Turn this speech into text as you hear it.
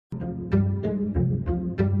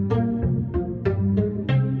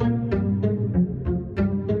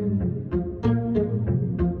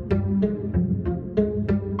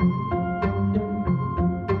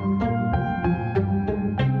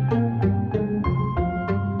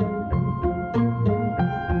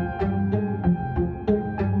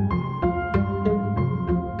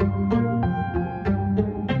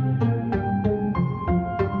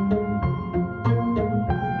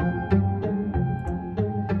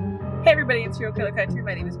Hey everybody, it's Serial Killer Country.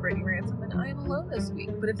 My name is Brittany Ransom and I am alone this week.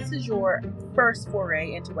 But if this is your first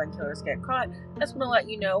foray into When Killers Get Caught, I just want to let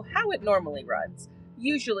you know how it normally runs.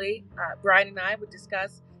 Usually, Brian and I would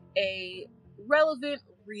discuss a relevant,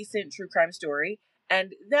 recent true crime story,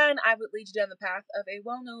 and then I would lead you down the path of a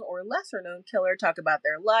well-known or lesser-known killer, talk about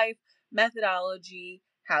their life, methodology,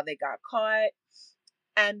 how they got caught,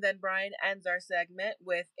 and then Brian ends our segment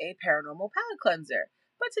with a paranormal palate cleanser.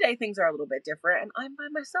 But today things are a little bit different, and I'm by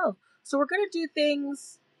myself. So we're going to do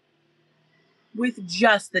things with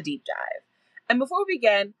just the deep dive. And before we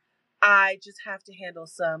begin, I just have to handle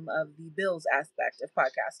some of the bills aspect of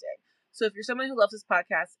podcasting. So if you're someone who loves this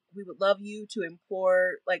podcast, we would love you to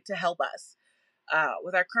to help us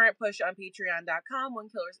with our current push on patreon.com, when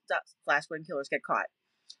killers get caught.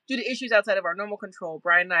 Due to issues outside of our normal control,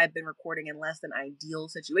 Brian and I have been recording in less than ideal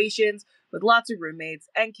situations with lots of roommates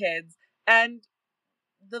and kids, and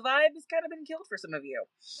the vibe has kind of been killed for some of you.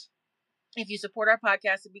 If you support our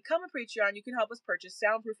podcast and become a Patreon, you can help us purchase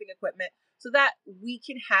soundproofing equipment so that we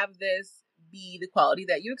can have this be the quality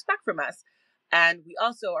that you expect from us. And we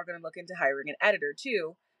also are going to look into hiring an editor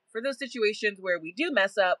too for those situations where we do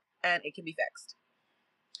mess up and it can be fixed.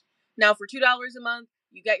 Now, for $2 a month,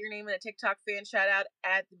 you get your name in a TikTok fan shout out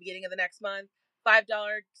at the beginning of the next month. $5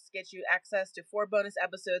 gets you access to 4 bonus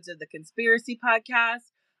episodes of the Conspiracy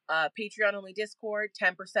Podcast, Patreon only Discord,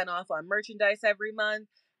 10% off on merchandise every month,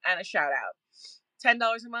 and a shout out. $10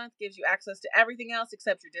 a month gives you access to everything else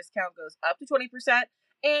except your discount goes up to 20%,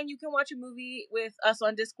 and you can watch a movie with us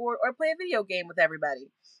on Discord or play a video game with everybody.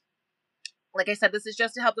 Like I said, this is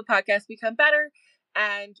just to help the podcast become better,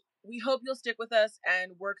 and we hope you'll stick with us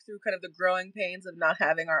and work through kind of the growing pains of not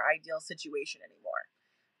having our ideal situation anymore.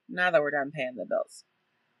 Now that we're done paying the bills,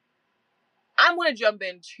 I'm going to jump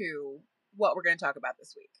into what we're going to talk about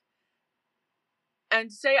this week. And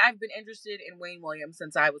to say I've been interested in Wayne Williams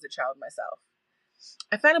since I was a child myself.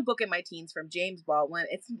 I found a book in my teens from James Baldwin.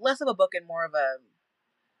 It's less of a book and more of a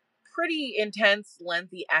pretty intense,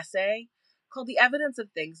 lengthy essay called The Evidence of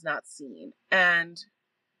Things Not Seen. And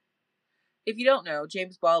if you don't know,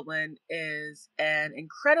 James Baldwin is an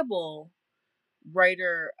incredible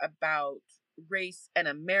writer about race and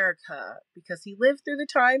America because he lived through the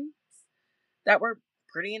times that were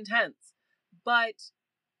pretty intense. But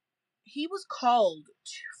he was called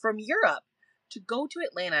from Europe to go to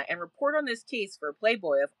Atlanta and report on this case for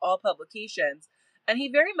Playboy of all publications. And he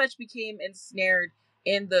very much became ensnared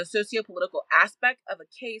in the socio-political aspect of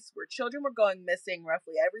a case where children were going missing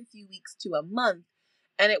roughly every few weeks to a month.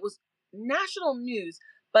 And it was national news,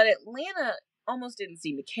 but Atlanta almost didn't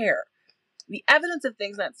seem to care. The Evidence of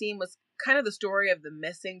Things Not Seen was kind of the story of the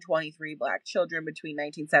missing 23 Black children between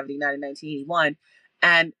 1979 and 1981,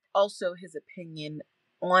 and also his opinion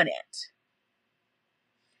on it.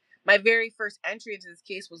 My very first entry into this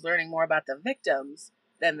case was learning more about the victims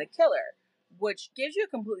than the killer, which gives you a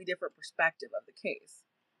completely different perspective of the case.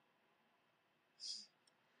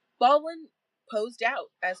 Baldwin posed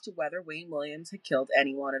out as to whether Wayne Williams had killed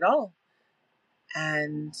anyone at all.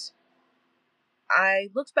 And I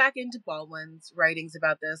looked back into Baldwin's writings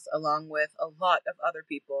about this along with a lot of other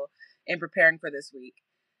people in preparing for this week.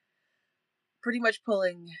 Pretty much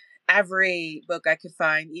pulling every book I could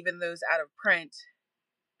find, even those out of print,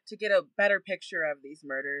 to get a better picture of these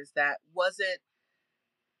murders that wasn't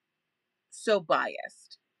so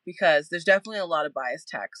biased. Because there's definitely a lot of biased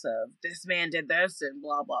texts of this man did this and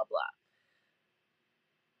blah, blah, blah.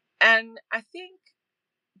 And I think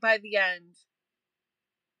by the end,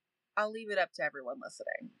 I'll leave it up to everyone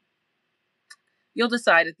listening. You'll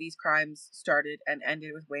decide if these crimes started and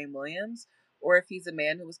ended with Wayne Williams, or if he's a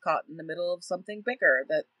man who was caught in the middle of something bigger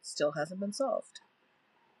that still hasn't been solved.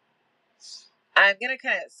 I'm going to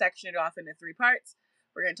kind of section it off into 3 parts.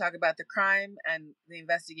 We're going to talk about the crime and the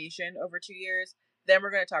investigation over 2 years. Then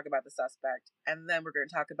we're going to talk about the suspect. And then we're going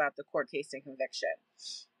to talk about the court case and conviction.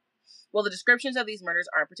 While the descriptions of these murders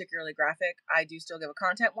aren't particularly graphic, I do still give a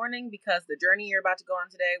content warning because the journey you're about to go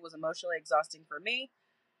on today was emotionally exhausting for me.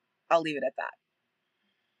 I'll leave it at that.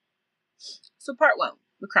 So part 1,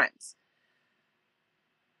 the crimes.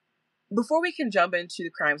 Before we can jump into the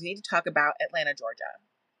crimes, we need to talk about Atlanta, Georgia.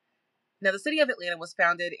 Now, the city of Atlanta was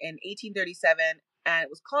founded in 1837, and it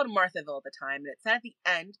was called Marthaville at the time, and it sat at the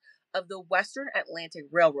end of the Western Atlantic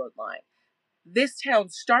Railroad line. This town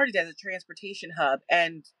started as a transportation hub,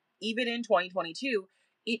 and even in 2022,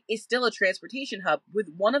 it is still a transportation hub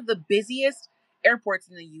with one of the busiest airports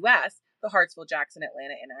in the U.S., the Hartsfield-Jackson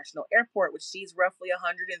Atlanta International Airport, which sees roughly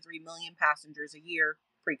 103 million passengers a year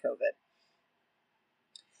pre-COVID.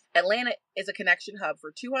 Atlanta is a connection hub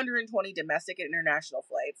for 220 domestic and international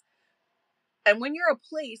flights. And when you're a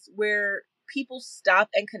place where people stop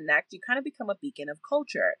and connect, you kind of become a beacon of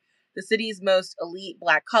culture. The city's most elite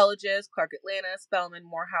Black colleges, Clark Atlanta, Spelman,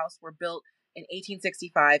 Morehouse, were built in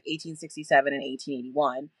 1865, 1867, and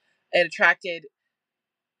 1881. It attracted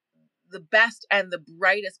the best and the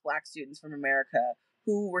brightest Black students from America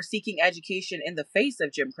who were seeking education in the face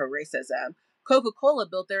of Jim Crow racism. Coca-Cola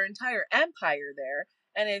built their entire empire there.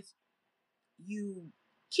 And if you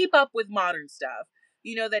keep up with modern stuff,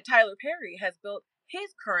 you know that Tyler Perry has built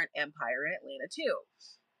his current empire in Atlanta too.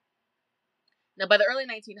 Now, by the early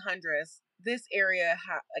 1900s, this area,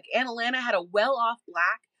 Atlanta, had a well-off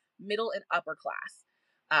Black middle and upper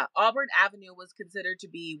class. Auburn Avenue was considered to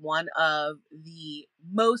be one of the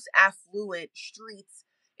most affluent streets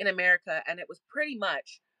in America, and it was pretty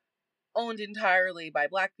much owned entirely by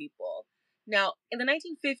Black people. Now, in the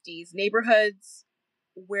 1950s, neighborhoods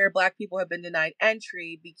where Black people have been denied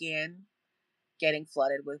entry began getting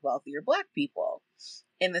flooded with wealthier Black people.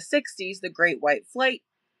 In the 60s, the Great White Flight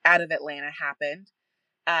out of Atlanta happened,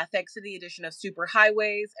 thanks to the addition of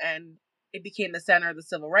superhighways, and it became the center of the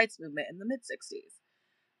civil rights movement in the mid-60s.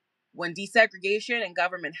 When desegregation and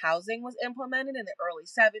government housing was implemented in the early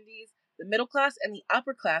 70s, the middle class and the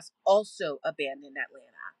upper class also abandoned Atlanta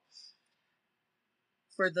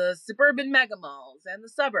for the suburban megamalls and the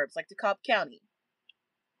suburbs like DeKalb County.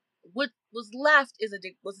 What was left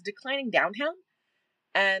was a declining downtown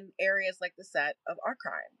and areas like the set of our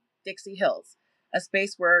crime, Dixie Hills, a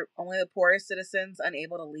space where only the poorest citizens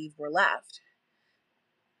unable to leave were left.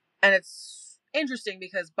 And it's interesting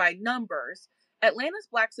because by numbers, Atlanta's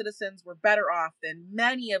Black citizens were better off than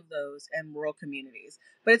many of those in rural communities.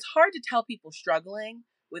 But it's hard to tell people struggling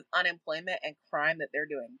with unemployment and crime that they're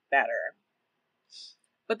doing better.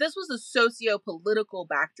 But this was a socio-political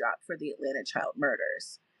backdrop for the Atlanta child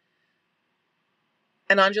murders.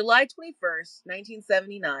 And on July 21st,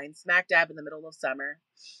 1979, smack dab in the middle of summer,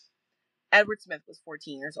 Edward Smith was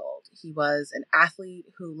 14 years old. He was an athlete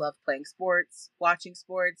who loved playing sports, watching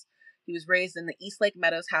sports. He was raised in the Eastlake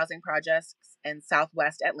Meadows housing projects in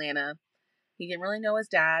Southwest Atlanta. He didn't really know his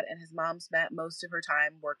dad, and his mom spent most of her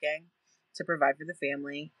time working to provide for the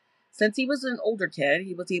family. Since he was an older kid,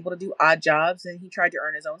 he was able to do odd jobs, and he tried to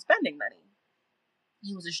earn his own spending money.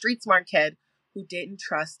 He was a street smart kid who didn't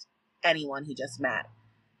trust anyone he just met.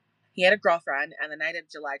 He had a girlfriend, and the night of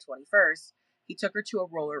July 21st, he took her to a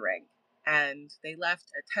roller rink, and they left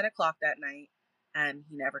at 10 o'clock that night, and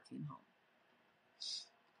he never came home.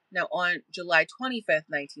 Now, on July 25th,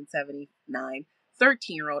 1979,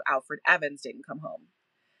 13-year-old Alfred Evans didn't come home,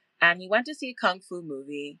 and he went to see a kung fu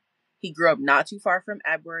movie. He grew up not too far from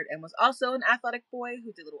Edward and was also an athletic boy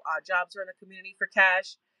who did little odd jobs around the community for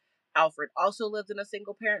cash. Alfred also lived in a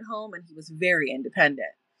single-parent home, and he was very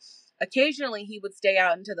independent. Occasionally, he would stay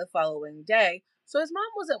out until the following day, so his mom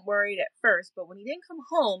wasn't worried at first, but when he didn't come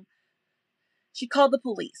home, she called the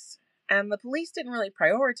police, and the police didn't really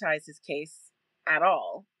prioritize his case at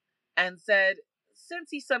all, and said since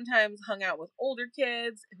he sometimes hung out with older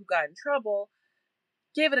kids who got in trouble,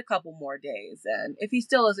 give it a couple more days, and if he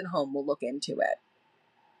still isn't home, we'll look into it.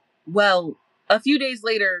 Well, a few days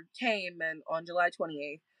later came, and on July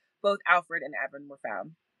 28th, both Alfred and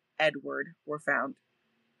Edward were found.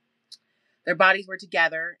 Their bodies were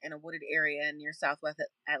together in a wooded area near southwest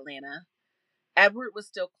Atlanta. Edward was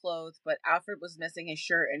still clothed, but Alfred was missing his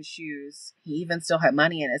shirt and shoes. He even still had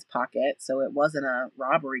money in his pocket, so it wasn't a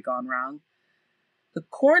robbery gone wrong. The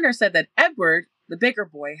coroner said that Edward, the bigger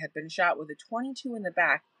boy, had been shot with a .22 in the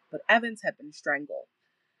back, but Evans had been strangled.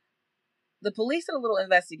 The police did a little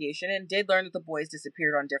investigation and did learn that the boys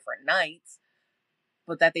disappeared on different nights,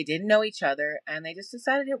 but that they didn't know each other, and they just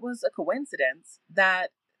decided it was a coincidence that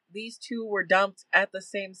these two were dumped at the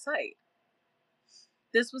same site.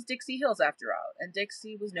 This was Dixie Hills, after all, and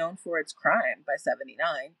Dixie was known for its crime by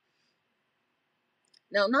 79.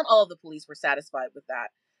 Now, not all of the police were satisfied with that,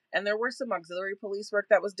 and there were some auxiliary police work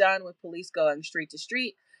that was done with police going street to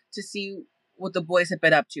street to see what the boys had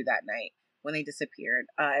been up to that night when they disappeared.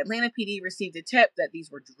 Atlanta PD received a tip that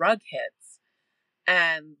these were drug hits,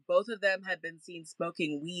 and both of them had been seen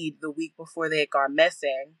smoking weed the week before they had gone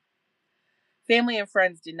missing. Family and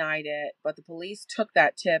friends denied it, but the police took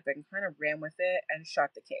that tip and kind of ran with it and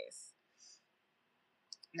shot the case.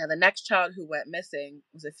 Now, the next child who went missing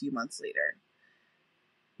was a few months later.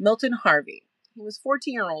 Milton Harvey. He was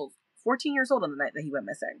 14 years old on the night that he went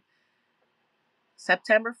missing.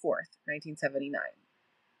 September 4th, 1979.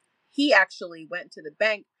 He actually went to the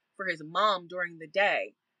bank for his mom during the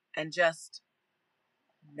day and just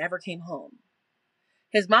never came home.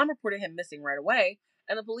 His mom reported him missing right away,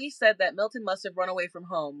 and the police said that Milton must have run away from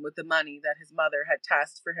home with the money that his mother had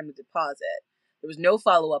tasked for him to deposit. There was no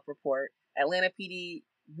follow-up report. Atlanta PD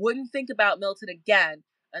wouldn't think about Milton again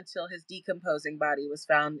until his decomposing body was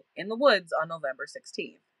found in the woods on November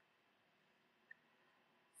 16th.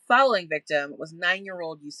 Following victim was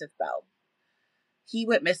 9-year-old Yusuf Bell. He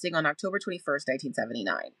went missing on October 21st,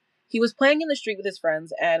 1979. He was playing in the street with his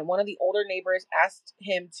friends, and one of the older neighbors asked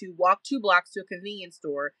him to walk 2 blocks to a convenience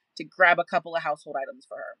store to grab a couple of household items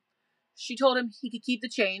for her. She told him he could keep the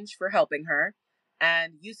change for helping her,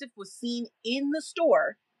 and Yusuf was seen in the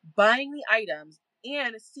store buying the items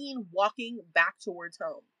and seen walking back towards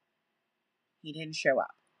home. He didn't show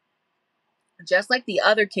up. Just like the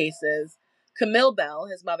other cases, Camille Bell,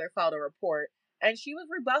 his mother, filed a report, and she was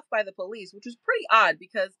rebuffed by the police, which was pretty odd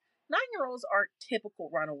because 9-year-olds aren't typical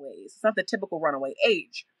runaways. It's not the typical runaway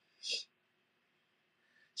age.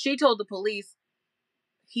 She told the police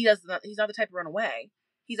he's not the type to run away.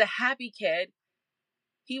 He's a happy kid.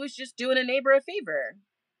 He was just doing a neighbor a favor.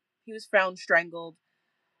 He was found strangled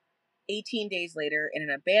 18 days later in an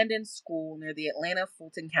abandoned school near the Atlanta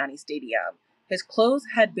Fulton County Stadium. His clothes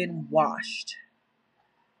had been washed.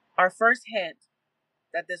 Our first hint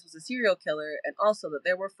that this was a serial killer, and also that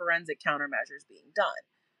there were forensic countermeasures being done.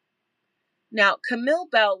 Now, Camille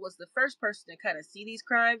Bell was the first person to kind of see these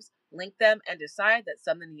crimes, link them, and decide that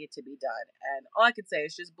something needed to be done. And all I can say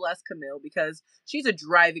is just bless Camille, because she's a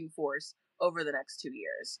driving force over the next 2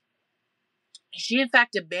 years. She, in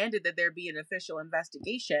fact, demanded that there be an official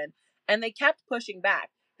investigation, and they kept pushing back.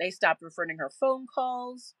 They stopped returning her phone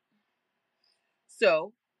calls.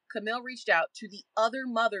 So, Camille reached out to the other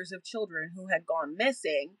mothers of children who had gone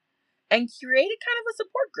missing and created kind of a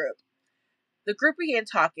support group. The group began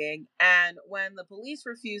talking, and when the police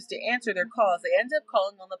refused to answer their calls, they ended up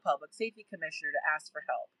calling on the Public Safety Commissioner to ask for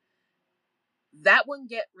help. That wouldn't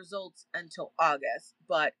get results until August,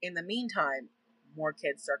 but in the meantime, more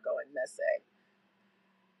kids start going missing.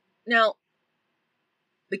 Now,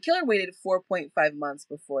 the killer waited 4.5 months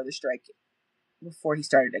before he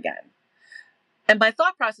started again. And my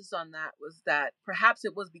thought process on that was that perhaps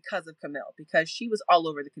it was because of Camille, because she was all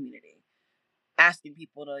over the community, asking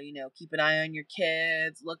people to, keep an eye on your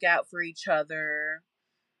kids, look out for each other.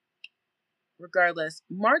 Regardless,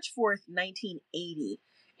 March 4th, 1980,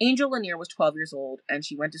 Angel Lanier was 12 years old, and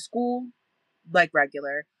she went to school like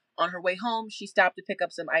regular. On her way home, she stopped to pick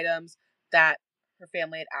up some items that her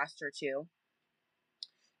family had asked her to.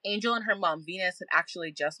 Angel and her mom, Venus, had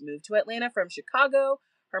actually just moved to Atlanta from Chicago.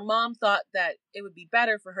 Her mom thought that it would be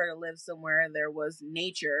better for her to live somewhere there was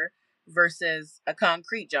nature versus a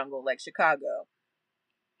concrete jungle like Chicago.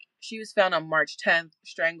 She was found on March 10th,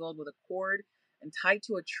 strangled with a cord and tied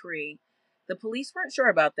to a tree. The police weren't sure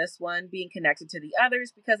about this one being connected to the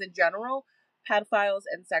others because, in general, pedophiles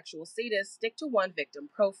and sexual sadists stick to one victim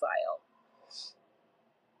profile.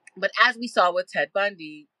 But as we saw with Ted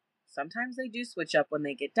Bundy, sometimes they do switch up when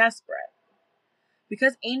they get desperate.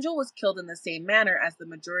 Because Angel was killed in the same manner as the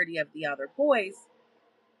majority of the other boys,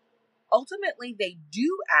 ultimately they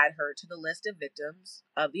do add her to the list of victims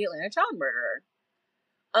of the Atlanta child murderer.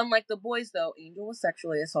 Unlike the boys, though, Angel was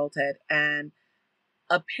sexually assaulted, and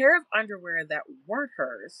a pair of underwear that weren't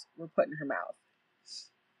hers were put in her mouth.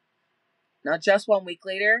 Now, just 1 week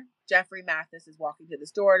later, Jeffrey Mathis is walking to the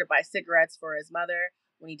store to buy cigarettes for his mother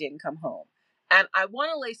when he didn't come home. And I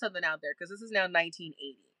want to lay something out there because this is now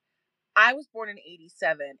 1980. I was born in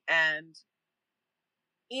 87, and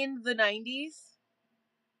in the 90s,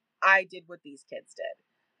 I did what these kids did.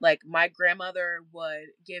 Like, my grandmother would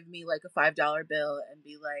give me like a $5 bill and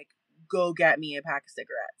be like, go get me a pack of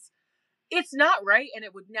cigarettes. It's not right, and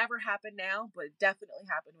it would never happen now, but it definitely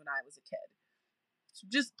happened when I was a kid. So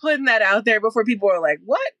just putting that out there before people are like,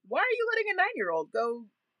 what? Why are you letting a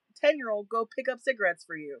 10-year-old go pick up cigarettes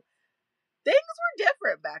for you? Things were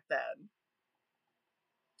different back then.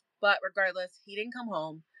 But regardless, he didn't come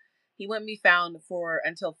home. He wouldn't be found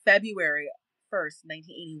until February 1st,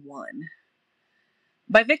 1981.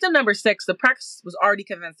 By victim number 6, the press was already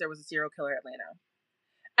convinced there was a serial killer in Atlanta.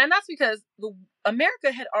 And that's because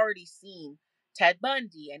America had already seen Ted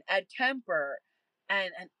Bundy and Ed Kemper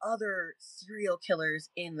and other serial killers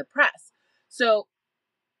in the press. So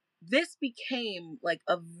this became like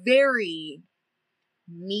a very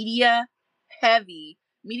media-heavy,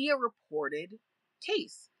 media-reported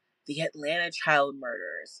case. The Atlanta child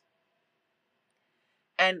murders.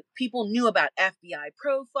 And people knew about FBI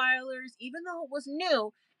profilers. Even though it was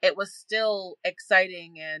new, it was still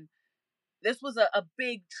exciting, and this was a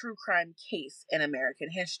big true crime case in American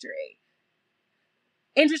history.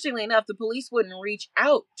 Interestingly enough, the police wouldn't reach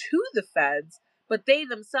out to the feds, but they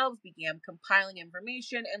themselves began compiling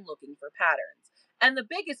information and looking for patterns. And the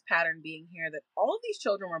biggest pattern being here that all of these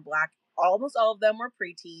children were Black. Almost all of them were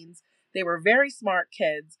preteens. They were very smart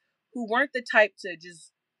kids who weren't the type to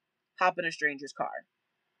just hop in a stranger's car.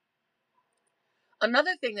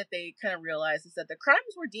 Another thing that they kind of realized is that the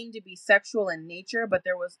crimes were deemed to be sexual in nature, but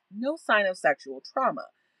there was no sign of sexual trauma.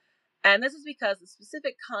 And this is because a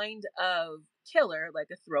specific kind of killer, like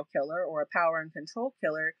a thrill killer or a power and control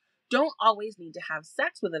killer, don't always need to have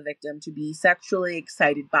sex with a victim to be sexually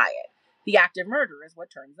excited by it. The act of murder is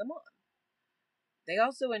what turns them on. They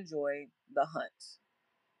also enjoy the hunt.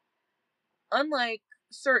 Unlike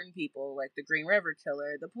certain people, like the Green River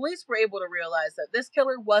Killer, the police were able to realize that this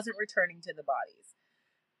killer wasn't returning to the bodies.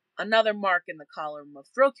 Another mark in the column of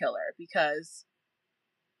thrill killer, because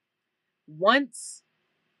once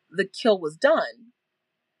the kill was done,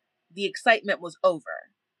 the excitement was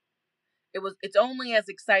over. It's only as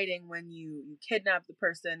exciting when you kidnap the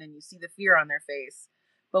person and you see the fear on their face.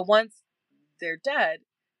 But once they're dead,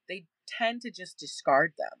 they tend to just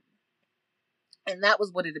discard them. And that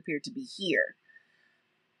was what it appeared to be here.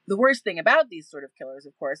 The worst thing about these sort of killers,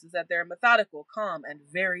 of course, is that they're methodical, calm, and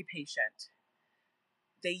very patient.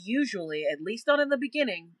 They usually, at least not in the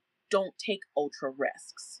beginning, don't take ultra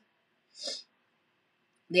risks.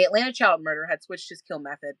 The Atlanta child murderer had switched his kill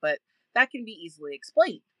method, but that can be easily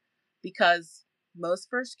explained because most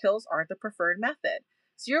first kills aren't the preferred method.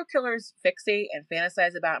 Serial killers fixate and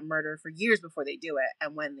fantasize about murder for years before they do it,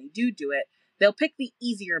 and when they do it, they'll pick the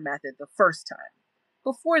easier method the first time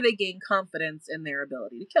before they gain confidence in their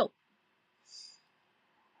ability to kill.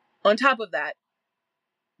 On top of that,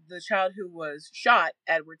 the child who was shot,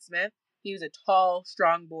 Edward Smith, he was a tall,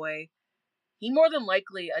 strong boy. He more than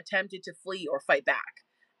likely attempted to flee or fight back.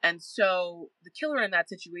 And so the killer in that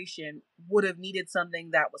situation would have needed something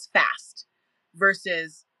that was fast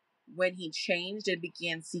versus when he changed and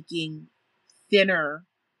began seeking thinner,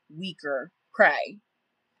 weaker prey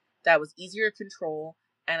that was easier to control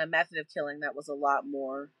and a method of killing that was a lot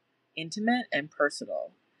more intimate and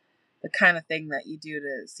personal. The kind of thing that you do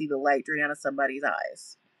to see the light drain out of somebody's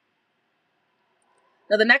eyes.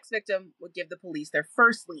 Now, the next victim would give the police their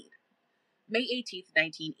first lead. May 18th,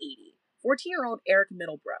 1980, 14-year-old Eric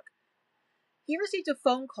Middlebrook. He received a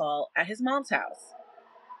phone call at his mom's house.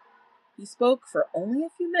 He spoke for only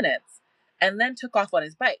a few minutes and then took off on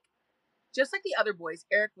his bike. Just like the other boys,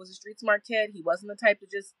 Eric was a street smart kid. He wasn't the type to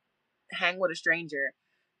just hang with a stranger.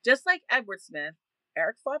 Just like Edward Smith,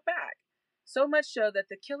 Eric fought back. So much so that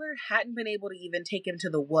the killer hadn't been able to even take him to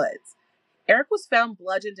the woods. Eric was found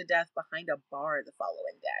bludgeoned to death behind a bar the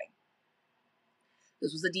following day.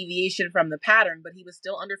 This was a deviation from the pattern, but he was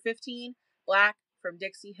still under 15, black, from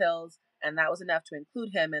Dixie Hills, and that was enough to include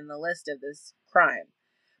him in the list of this crime.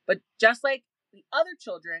 But just like the other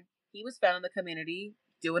children, he was found in the community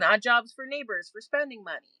doing odd jobs for neighbors for spending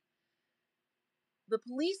money. The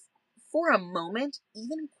police, for a moment,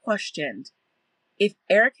 even questioned if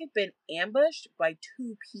Eric had been ambushed by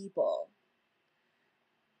two people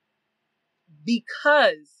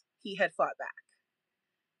because he had fought back.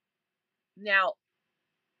 Now,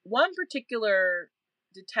 one particular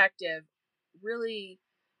detective really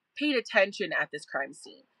paid attention at this crime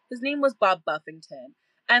scene. His name was Bob Buffington,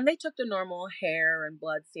 and they took the normal hair and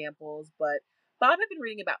blood samples, but Bob had been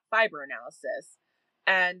reading about fiber analysis,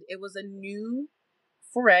 and it was a new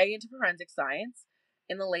foray into forensic science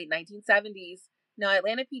in the late 1970s. Now,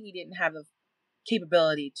 Atlanta PD didn't have the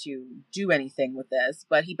capability to do anything with this,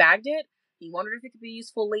 but he bagged it. He wondered if it could be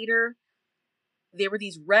useful later. There were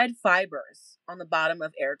these red fibers on the bottom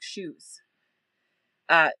of Eric's shoes.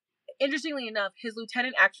 Interestingly enough, his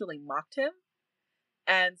lieutenant actually mocked him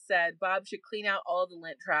and said Bob should clean out all the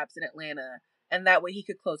lint traps in Atlanta, and that way he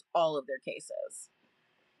could close all of their cases.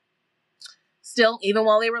 Still, even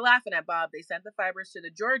while they were laughing at Bob, they sent the fibers to the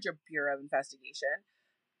Georgia Bureau of Investigation,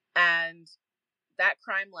 and that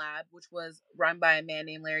crime lab, which was run by a man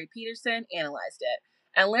named Larry Peterson, analyzed it.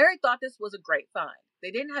 And Larry thought this was a great find.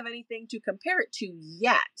 They didn't have anything to compare it to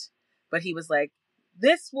yet, but he was like,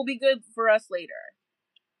 this will be good for us later.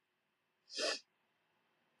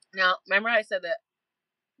 Now, remember I said that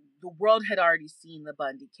the world had already seen the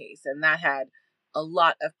Bundy case, and that had a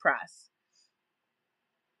lot of press.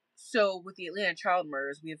 So with the Atlanta child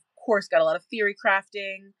murders, we of course got a lot of theory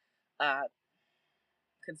crafting,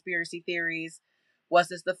 conspiracy theories. Was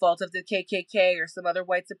this the fault of the KKK or some other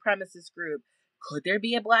white supremacist group? Could there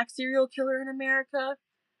be a black serial killer in America?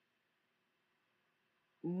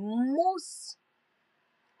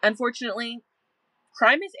 Unfortunately,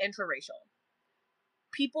 crime is interracial.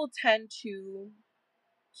 People tend to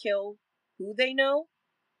kill who they know,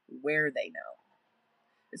 where they know.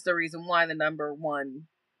 It's the reason why the number one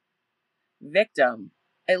victim,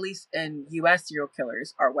 at least in U.S. serial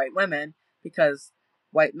killers, are white women, because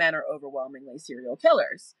white men are overwhelmingly serial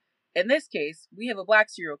killers. In this case, we have a black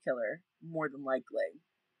serial killer, more than likely.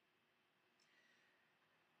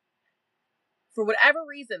 For whatever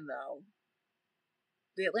reason, though,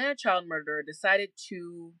 the Atlanta child murderer decided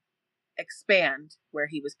to expand where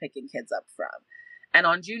he was picking kids up from. And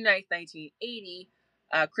on June 9th, 1980,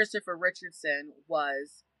 Christopher Richardson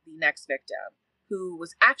was the next victim, who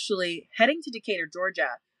was actually heading to Decatur,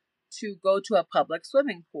 Georgia to go to a public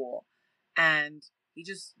swimming pool. And he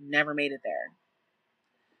just never made it there.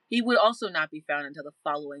 He would also not be found until the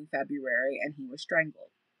following February, and he was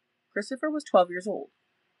strangled. Christopher was 12 years old.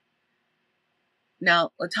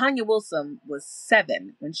 Now, LaTanya Wilson was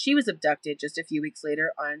 7 when she was abducted just a few weeks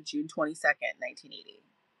later on June 22nd, 1980.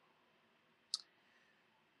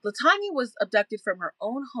 LaTanya was abducted from her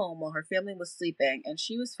own home while her family was sleeping, and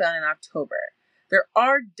she was found in October. There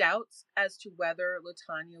are doubts as to whether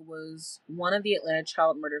LaTanya was one of the Atlanta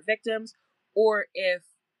child murder victims or if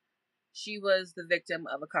she was the victim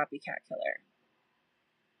of a copycat killer.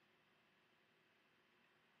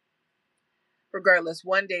 Regardless,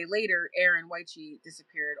 one day later, Aaron Wyche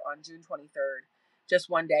disappeared on June 23rd, just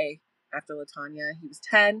one day after LaTanya. He was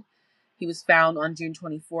 10. He was found on June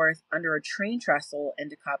 24th under a train trestle in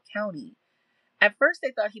DeKalb County. At first,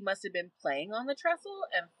 they thought he must have been playing on the trestle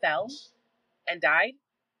and fell and died,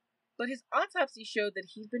 but his autopsy showed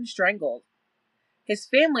that he'd been strangled. His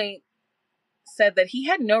family said that he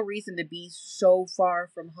had no reason to be so far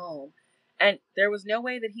from home, and there was no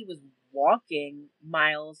way that he was walking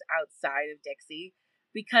miles outside of Dixie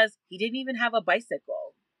because he didn't even have a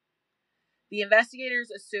bicycle. The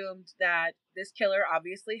investigators assumed that this killer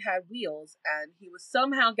obviously had wheels and he was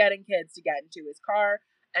somehow getting kids to get into his car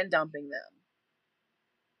and dumping them.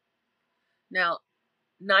 Now,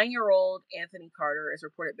 9-year-old Anthony Carter is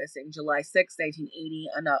reported missing July 6, 1980,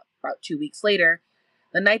 and about 2 weeks later.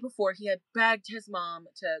 The night before, he had begged his mom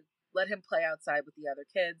to let him play outside with the other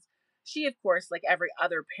kids. She, of course, like every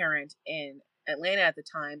other parent in Atlanta at the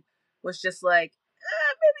time, was just like,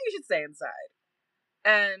 maybe you should stay inside.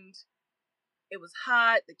 And it was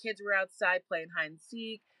hot. The kids were outside playing hide and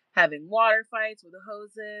seek, having water fights with the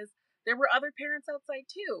hoses. There were other parents outside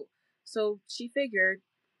too. So she figured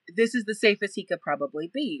this is the safest he could probably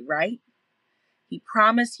be, right? He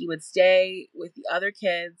promised he would stay with the other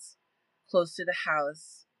kids close to the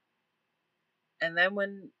house. And then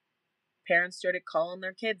when parents started calling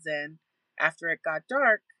their kids in after it got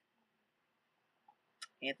dark,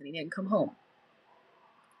 Anthony didn't come home.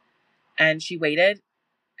 And she waited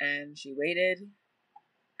and she waited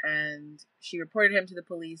and she reported him to the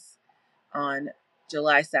police on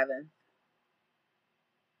July 7th.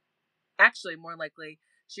 Actually, more likely,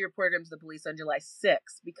 she reported him to the police on July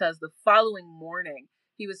 6th because the following morning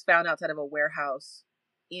he was found outside of a warehouse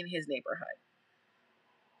in his neighborhood.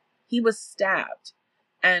 He was stabbed.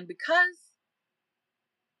 And because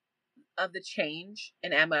of the change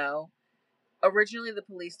in MO, originally the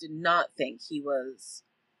police did not think he was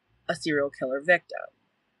a serial killer victim.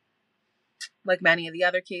 Like many of the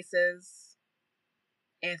other cases,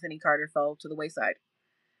 Anthony Carter fell to the wayside.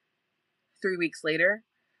 3 weeks later,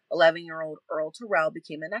 11-year-old Earl Terrell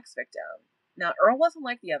became the next victim. Now, Earl wasn't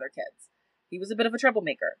like the other kids. He was a bit of a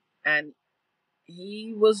troublemaker, and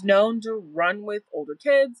he was known to run with older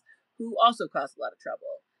kids who also caused a lot of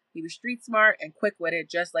trouble. He was street smart and quick-witted,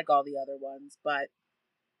 just like all the other ones, but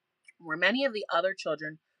where many of the other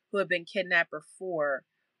children who had been kidnapped before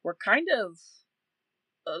were kind of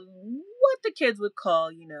what the kids would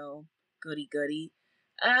call, goody-goody.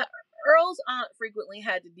 Earl's aunt frequently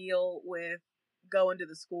had to deal with going to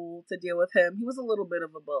the school to deal with him. He was a little bit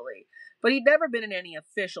of a bully, but he'd never been in any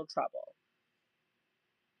official trouble.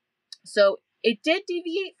 So it did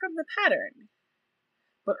deviate from the pattern.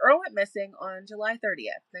 But Earl went missing on July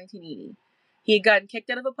 30th, 1980. He had gotten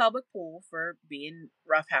kicked out of a public pool for being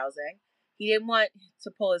roughhousing. He didn't want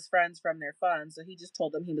to pull his friends from their fun, so he just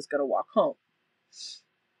told them he was going to walk home.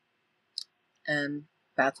 And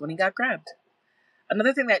that's when he got grabbed.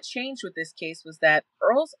 Another thing that changed with this case was that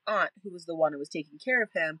Earl's aunt, who was the one who was taking care of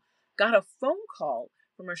him, got a phone call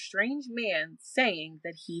from a strange man saying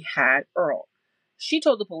that he had Earl. She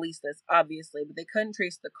told the police this, obviously, but they couldn't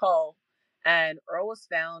trace the call, and Earl was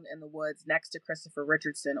found in the woods next to Christopher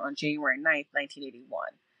Richardson on January 9th, 1981.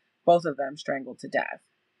 Both of them strangled to death.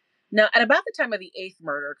 Now, at about the time of the 8th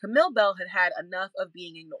murder, Camille Bell had had enough of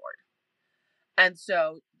being ignored. And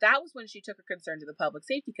so that was when she took her concern to the Public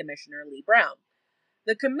Safety Commissioner, Lee Brown.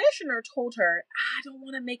 The commissioner told her, I don't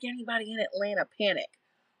want to make anybody in Atlanta panic,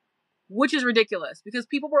 which is ridiculous because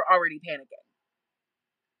people were already panicking.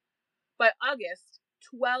 By August,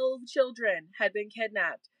 12 children had been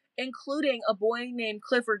kidnapped, including a boy named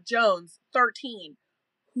Clifford Jones, 13,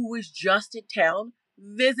 who was just in town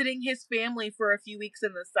visiting his family for a few weeks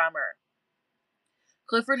in the summer.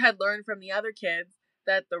 Clifford had learned from the other kids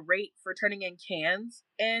that the rate for turning in cans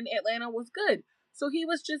in Atlanta was good, so he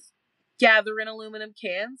was just gathering aluminum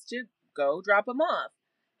cans to go drop them off.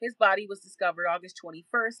 His body was discovered August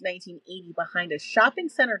 21st, 1980, behind a shopping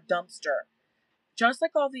center dumpster. Just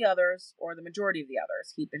like all the others, or the majority of the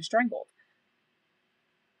others, he'd been strangled.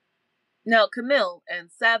 Now, Camille and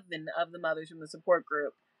 7 of the mothers from the support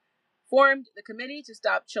group formed the Committee to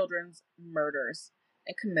Stop Children's Murders,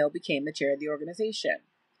 and Camille became the chair of the organization.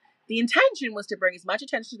 The intention was to bring as much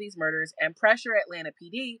attention to these murders and pressure Atlanta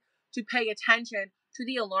PD to pay attention to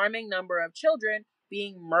the alarming number of children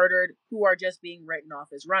being murdered who are just being written off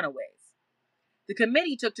as runaways. The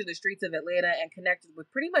committee took to the streets of Atlanta and connected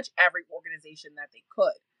with pretty much every organization that they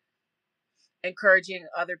could, encouraging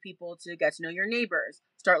other people to get to know your neighbors,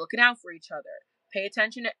 start looking out for each other, pay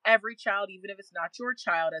attention to every child, even if it's not your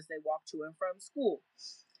child, as they walk to and from school.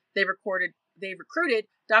 They recruited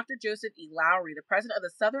Dr. Joseph E. Lowry, the president of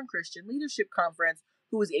the Southern Christian Leadership Conference,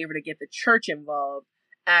 who was able to get the church involved.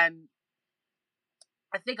 And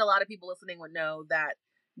I think a lot of people listening would know that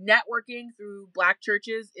networking through Black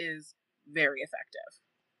churches is very effective.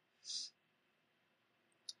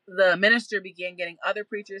 The minister began getting other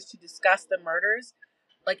preachers to discuss the murders,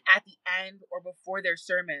 like at the end or before their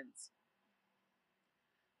sermons.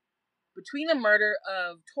 Between the murder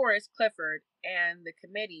of Taurus Clifford and the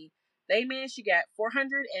committee, they managed to get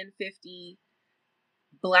 450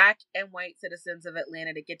 Black and white citizens of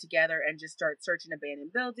Atlanta to get together and just start searching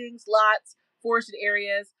abandoned buildings, lots, forested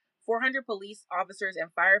areas. 400 police officers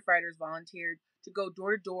and firefighters volunteered to go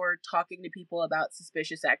door to door talking to people about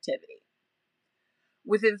suspicious activity.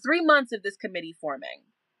 Within 3 months of this committee forming,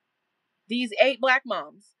 these 8 Black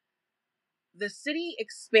moms, the city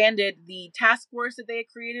expanded the task force that they had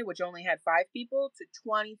created, which only had 5 people, to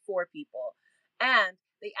 24 people. And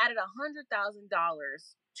they added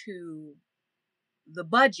 $100,000 to the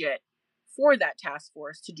budget for that task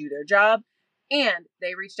force to do their job, and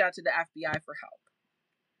they reached out to the FBI for help.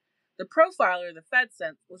 The profiler the Fed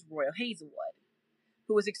sent was Royal Hazelwood,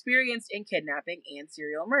 who was experienced in kidnapping and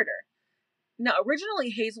serial murder. Now,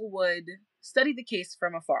 originally, Hazelwood studied the case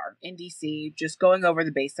from afar in D.C., just going over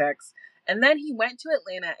the basics, and then he went to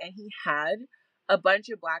Atlanta and he had a bunch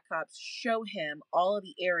of Black cops show him all of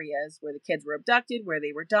the areas where the kids were abducted, where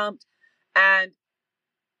they were dumped, and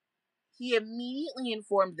he immediately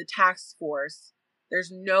informed the task force,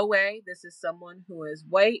 there's no way this is someone who is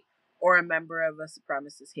white or a member of a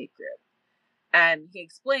supremacist hate group. And he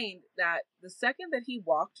explained that the second that he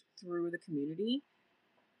walked through the community,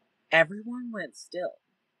 everyone went still.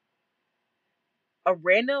 A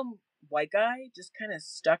random white guy just kind of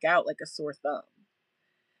stuck out like a sore thumb.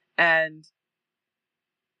 And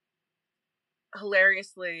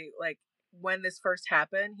hilariously, like, when this first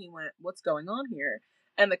happened, he went, "What's going on here?"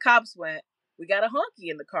 And the cops went, "We got a honky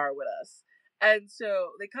in the car with us." And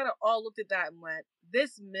so they kind of all looked at that and went,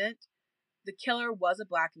 this meant the killer was a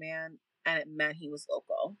Black man, and it meant he was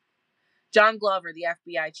local. John Glover, the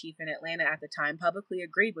FBI chief in Atlanta at the time, publicly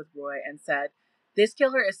agreed with Roy and said, this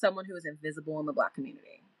killer is someone who is invisible in the Black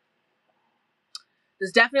community.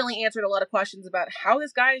 This definitely answered a lot of questions about how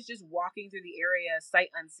this guy is just walking through the area sight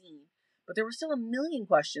unseen. But there were still a million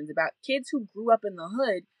questions about kids who grew up in the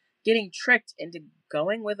hood getting tricked into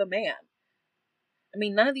going with a man. I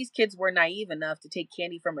mean, none of these kids were naive enough to take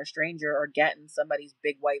candy from a stranger or get in somebody's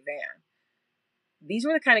big white van. These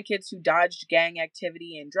were the kind of kids who dodged gang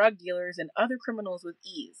activity and drug dealers and other criminals with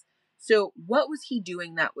ease. So what was he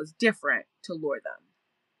doing that was different to lure them?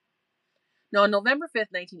 Now, on November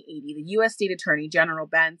 5th, 1980, the U.S. State Attorney General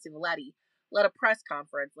Ben Civiletti led a press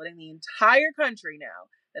conference letting the entire country know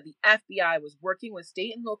that the FBI was working with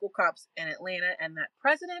state and local cops in Atlanta and that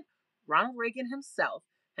President Ronald Reagan himself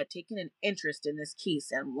had taken an interest in this case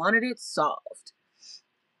and wanted it solved.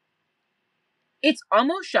 It's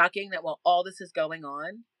almost shocking that while all this is going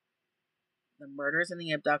on, the murders and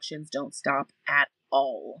the abductions don't stop at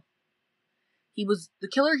all. The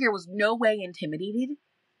killer here was no way intimidated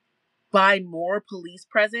by more police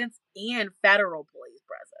presence and federal police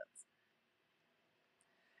presence.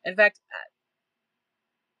 In fact,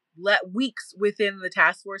 weeks within the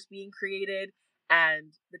task force being created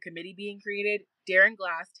and the committee being created, Darren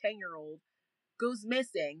Glass, 10-year-old, goes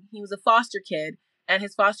missing. He was a foster kid, and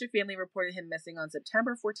his foster family reported him missing on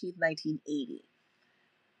September 14th, 1980.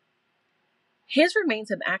 His remains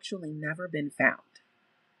have actually never been found.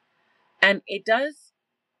 And it does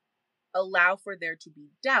allow for there to be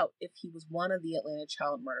doubt if he was one of the Atlanta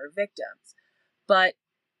child murder victims. But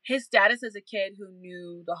his status as a kid who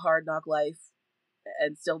knew the hard knock life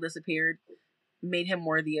and still disappeared made him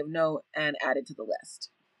worthy of note and added to the list.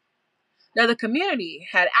 Now, the community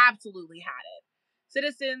had absolutely had it.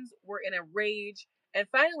 Citizens were in a rage, and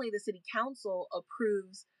finally, the city council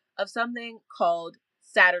approves of something called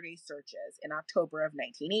Saturday searches in October of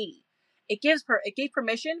 1980. It gave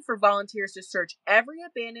permission for volunteers to search every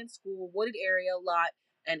abandoned school, wooded area, lot,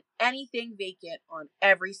 and anything vacant on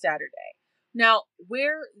every Saturday. Now,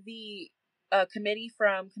 where the committee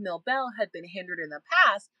from Camille Bell had been hindered in the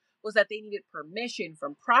past was that they needed permission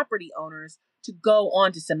from property owners to go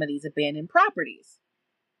onto some of these abandoned properties.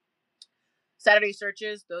 Saturday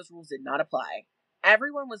searches, those rules did not apply.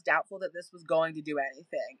 Everyone was doubtful that this was going to do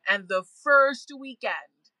anything. And the first weekend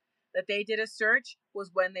that they did a search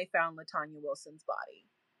was when they found LaTonya Wilson's body.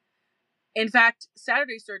 In fact,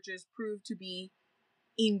 Saturday searches proved to be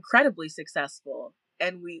incredibly successful.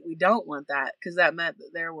 And we don't want that, because that meant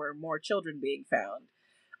that there were more children being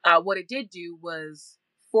found. What it did do was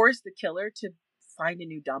force the killer to find a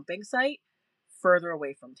new dumping site further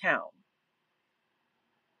away from town.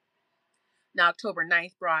 Now, October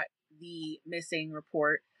 9th brought the missing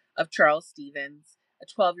report of Charles Stevens, a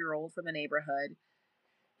 12-year-old from the neighborhood.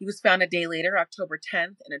 He was found a day later, October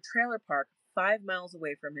 10th, in a trailer park 5 miles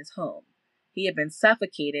away from his home. He had been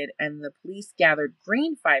suffocated, and the police gathered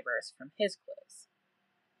green fibers from his clothes.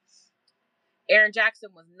 Aaron Jackson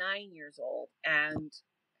was 9 years old, and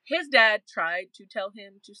his dad tried to tell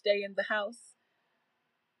him to stay in the house,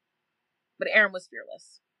 but Aaron was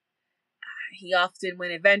fearless. He often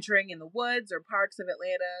went adventuring in the woods or parks of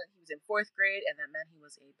Atlanta. He was in 4th grade, and that meant he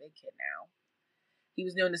was a big kid now. He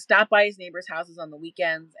was known to stop by his neighbors' houses on the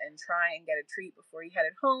weekends and try and get a treat before he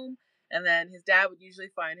headed home, and then his dad would usually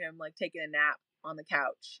find him taking a nap on the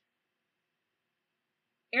couch.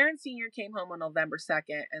 Aaron Sr. came home on November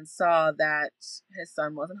 2nd and saw that his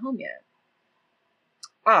son wasn't home yet.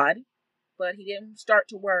 Odd, but he didn't start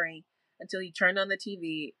to worry until he turned on the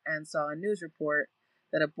TV and saw a news report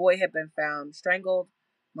that a boy had been found strangled,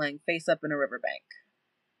 lying face up in a riverbank.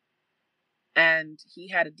 And he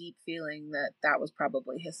had a deep feeling that that was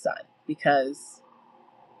probably his son, because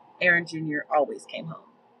Aaron Jr. always came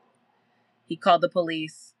home. He called the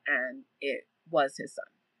police, and it was his son.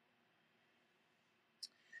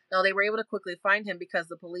 Now, they were able to quickly find him because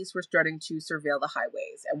the police were starting to surveil the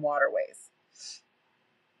highways and waterways.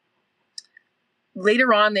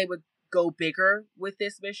 Later on, they would go bigger with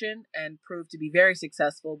this mission and prove to be very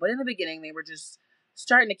successful, but in the beginning, they were just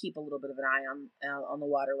starting to keep a little bit of an eye on the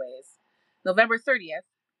waterways. November 30th,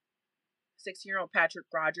 16-year-old Patrick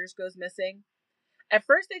Rogers goes missing. At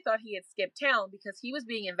first, they thought he had skipped town because he was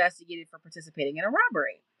being investigated for participating in a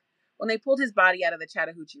robbery. When they pulled his body out of the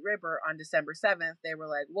Chattahoochee River on December 7th, they were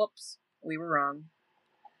like, whoops, we were wrong.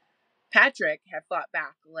 Patrick had fought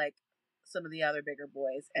back like some of the other bigger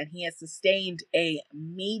boys, and he had sustained a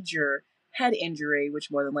major head injury, which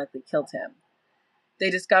more than likely killed him. They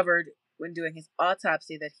discovered when doing his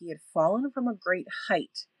autopsy that he had fallen from a great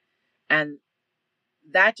height, and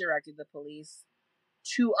that directed the police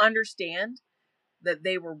to understand that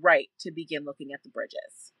they were right to begin looking at the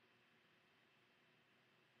bridges.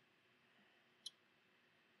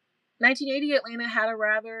 1980, Atlanta had a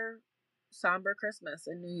rather somber Christmas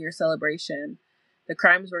and New Year celebration. The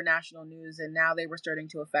crimes were national news, and now they were starting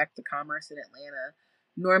to affect the commerce in Atlanta.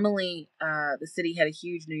 Normally, the city had a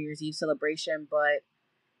huge New Year's Eve celebration, but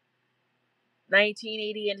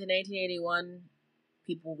 1980 into 1981,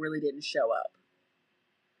 people really didn't show up.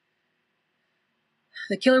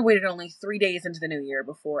 The killer waited only 3 days into the new year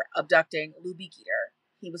before abducting Luby Geter.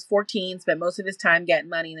 He was 14, spent most of his time getting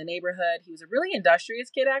money in the neighborhood. He was a really industrious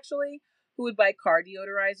kid, actually, who would buy car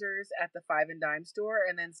deodorizers at the 5 and dime store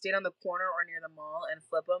and then stand on the corner or near the mall and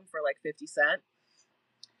flip them for 50 cents.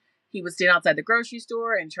 He would stand outside the grocery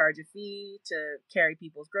store and charge a fee to carry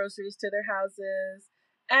people's groceries to their houses.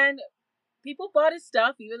 And people bought his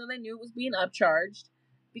stuff even though they knew it was being upcharged,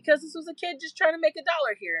 because this was a kid just trying to make $1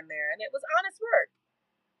 here and there, and it was honest work.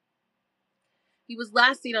 He was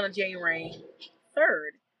last seen on January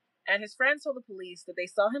 3rd, and his friends told the police that they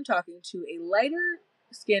saw him talking to a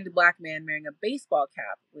lighter-skinned black man wearing a baseball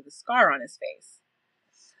cap with a scar on his face.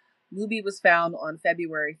 Luby was found on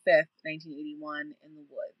February 5th, 1981, in the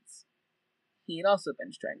woods. He had also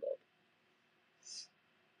been strangled.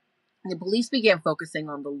 The police began focusing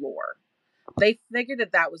on the lore. They figured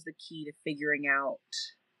that that was the key to figuring out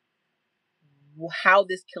how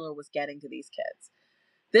this killer was getting to these kids.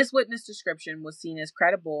 This witness description was seen as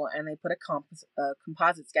credible, and they put a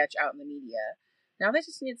composite sketch out in the media. Now they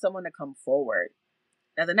just needed someone to come forward.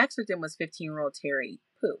 Now the next victim was 15-year-old Terry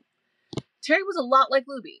Pooh. Terry was a lot like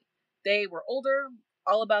Luby. They were older,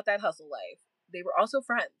 all about that hustle life. They were also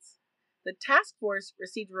friends. The task force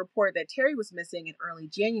received a report that Terry was missing in early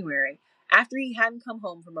January after he hadn't come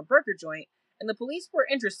home from a burger joint, and the police were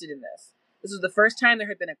interested in this. This was the first time there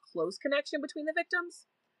had been a close connection between the victims,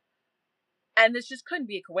 and this just couldn't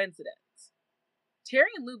be a coincidence. Terry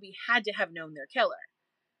and Luby had to have known their killer.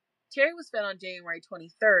 Terry was found on January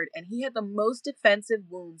 23rd, and he had the most defensive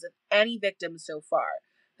wounds of any victim so far.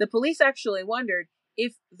 The police actually wondered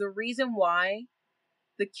if the reason why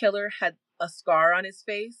the killer had a scar on his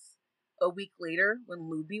face a week later when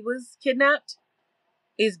Luby was kidnapped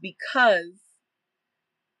is because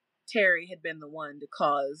Terry had been the one to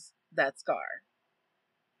cause that scar.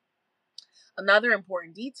 Another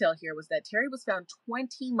important detail here was that Terry was found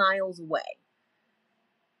 20 miles away.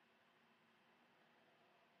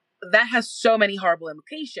 That has so many horrible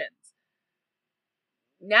implications.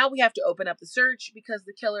 Now we have to open up the search because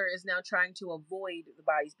the killer is now trying to avoid the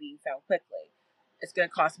bodies being found quickly. It's going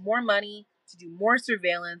to cost more money to do more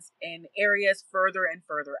surveillance in areas further and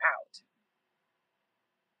further out.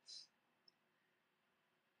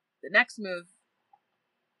 The next move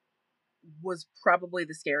was probably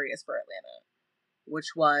the scariest for Atlanta, which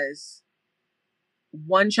was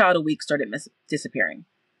one child a week started disappearing.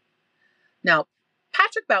 Now,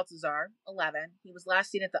 Patrick Baltazar, 11, he was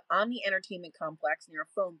last seen at the Omni Entertainment Complex near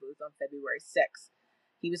a phone booth on February 6th.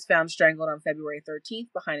 He was found strangled on February 13th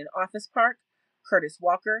behind an office park. Curtis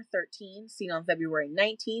Walker, 13, seen on February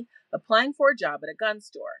 19th, applying for a job at a gun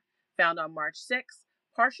store. Found on March 6th,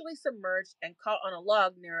 partially submerged and caught on a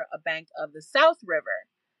log near a bank of the South River.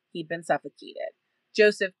 He'd been suffocated.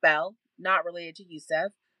 Joseph Bell, not related to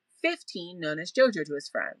Yusef, 15, known as Jojo to his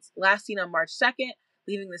friends. Last seen on March 2nd,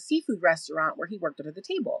 leaving the seafood restaurant where he worked under the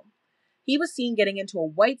table. He was seen getting into a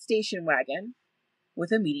white station wagon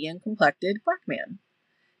with a medium-complected black man.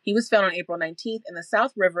 He was found on April 19th in the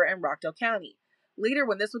South River in Rockdale County. Later,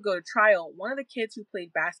 when this would go to trial, one of the kids who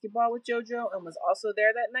played basketball with JoJo and was also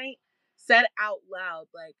there that night said out loud,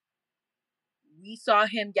 like, we saw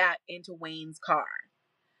him get into Wayne's car.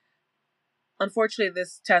 Unfortunately,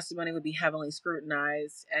 this testimony would be heavily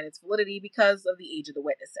scrutinized and its validity because of the age of the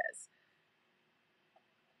witnesses.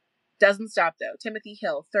 Doesn't stop though. Timothy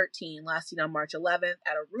Hill, 13, last seen on March 11th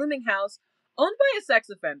at a rooming house owned by a sex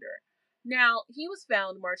offender. Now, he was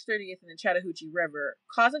found March 30th in the Chattahoochee River.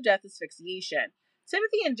 Cause of death, asphyxiation.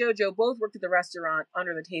 Timothy and JoJo both worked at the restaurant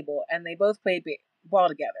under the table, and they both played ball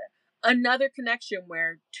together. Another connection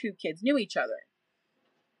where two kids knew each other.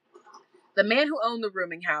 The man who owned the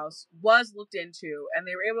rooming house was looked into, and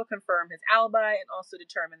they were able to confirm his alibi and also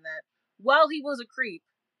determine that while he was a creep,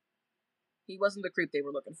 he wasn't the creep they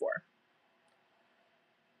were looking for.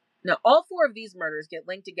 Now, all four of these murders get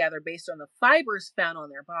linked together based on the fibers found on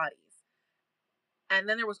their bodies. And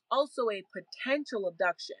then there was also a potential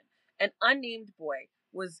abduction. An unnamed boy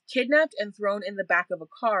was kidnapped and thrown in the back of a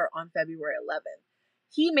car on February 11th.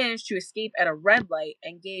 He managed to escape at a red light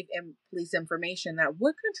and gave police information that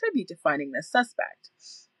would contribute to finding this suspect.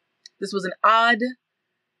 This was an odd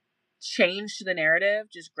change to the narrative,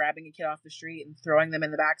 just grabbing a kid off the street and throwing them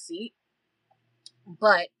in the back seat.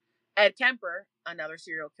 But Ed Kemper, another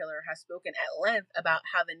serial killer, has spoken at length about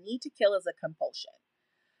how the need to kill is a compulsion.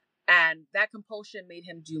 And that compulsion made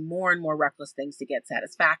him do more and more reckless things to get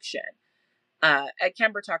satisfaction. Ed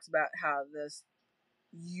Kemper talks about how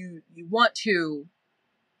you want to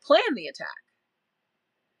plan the attack,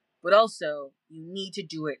 but also you need to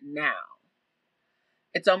do it now.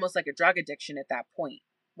 It's almost like a drug addiction at that point,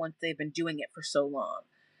 once they've been doing it for so long.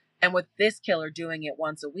 And with this killer doing it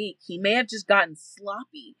once a week, he may have just gotten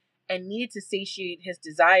sloppy and needed to satiate his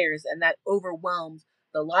desires, and that overwhelmed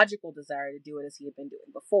the logical desire to do it as he had been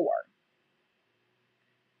doing before.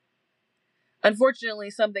 Unfortunately,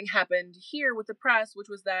 something happened here with the press, which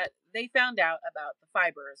was that they found out about the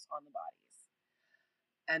fibers on the bodies.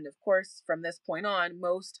 And of course, from this point on,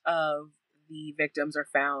 most of the victims are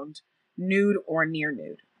found nude or near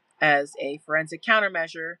nude as a forensic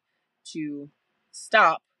countermeasure to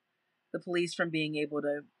stop the police from being able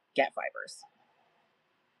to get fibers.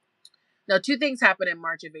 Now, two things happened in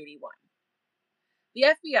March of 81. The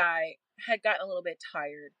FBI had gotten a little bit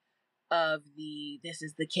tired of this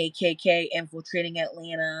is the KKK infiltrating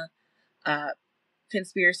Atlanta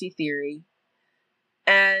conspiracy theory.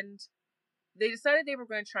 And they decided they were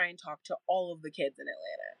going to try and talk to all of the kids in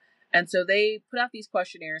Atlanta. And so they put out these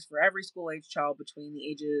questionnaires for every school-age child between the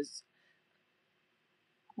ages,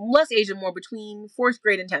 less age and more, between 4th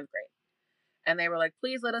grade and 10th grade. And they were like,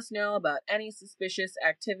 please let us know about any suspicious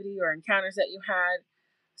activity or encounters that you had.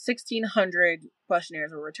 1,600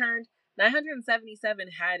 questionnaires were returned. 977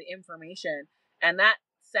 had information. And that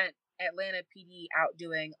sent Atlanta PD out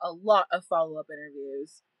doing a lot of follow-up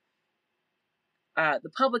interviews.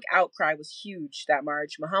 The public outcry was huge that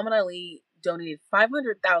March. Muhammad Ali donated $500,000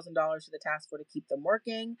 to the task force to keep them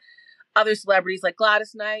working. Other celebrities like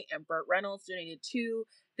Gladys Knight and Burt Reynolds donated too.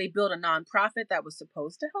 They built a nonprofit that was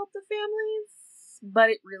supposed to help the families, but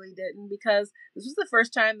it really didn't, because this was the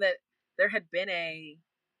first time that there had been a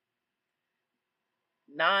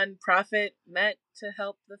nonprofit meant to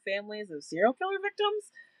help the families of serial killer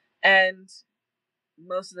victims, and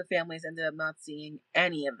most of the families ended up not seeing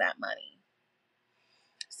any of that money.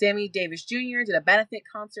 Sammy Davis Jr. did a benefit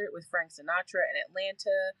concert with Frank Sinatra in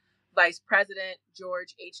Atlanta. Vice President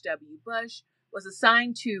George H.W. Bush was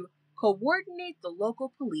assigned to coordinate the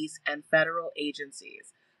local police and federal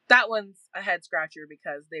agencies. That one's a head scratcher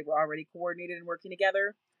because they were already coordinated and working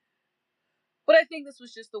together. But I think this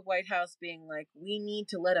was just the White House being like, we need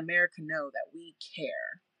to let America know that we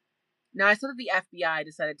care. Now, I saw that the FBI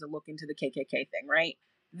decided to look into the KKK thing, right?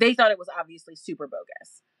 They thought it was obviously super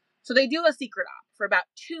bogus. So they do a secret op for about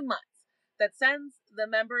 2 months that sends the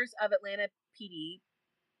members of Atlanta PD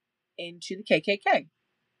into the KKK.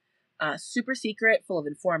 Super secret, full of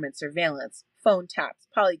informants, surveillance, phone taps,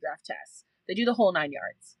 polygraph tests. They do the whole 9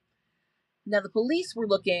 yards. Now, the police were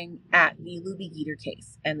looking at the Luby Geter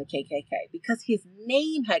case and the KKK because his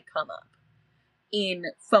name had come up in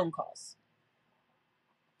phone calls.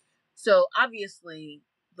 So, obviously,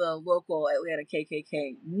 the local Atlanta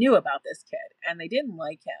KKK knew about this kid, and they didn't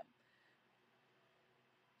like him.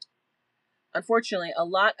 Unfortunately, a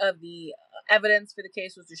lot of the evidence for the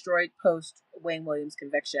case was destroyed post Wayne Williams'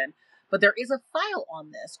 conviction, but there is a file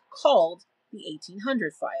on this called the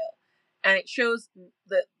 1800 file. And it shows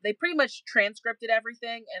that they pretty much transcribed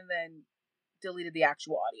everything and then deleted the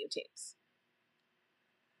actual audio tapes.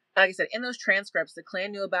 Like I said, in those transcripts, the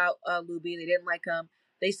Klan knew about Luby. They didn't like him.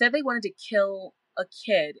 They said they wanted to kill a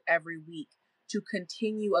kid every week to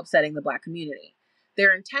continue upsetting the Black community.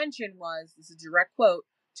 Their intention was, this is a direct quote,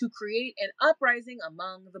 to create an uprising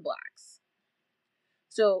among the Blacks.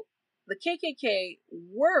 So the KKK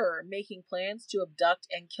were making plans to abduct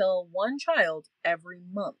and kill one child every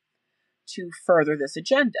month to further this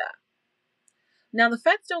agenda. Now, the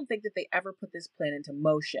feds don't think that they ever put this plan into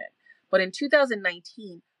motion, but in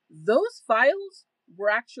 2019, those files were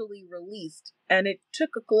actually released, and it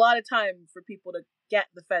took a lot of time for people to get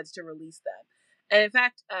the feds to release them. And in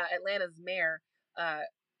fact, Atlanta's mayor,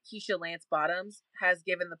 Keisha Lance Bottoms, has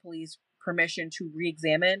given the police permission to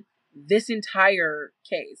re-examine this entire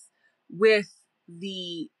case with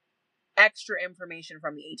the extra information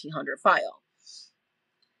from the 1800 file.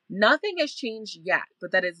 Nothing has changed yet,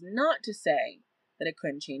 but that is not to say that it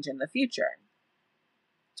couldn't change in the future.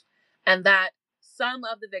 And that some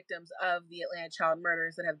of the victims of the Atlanta child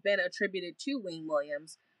murders that have been attributed to Wayne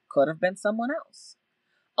Williams could have been someone else.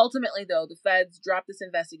 Ultimately, though, the feds dropped this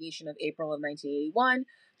investigation of April of 1981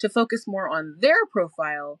 to focus more on their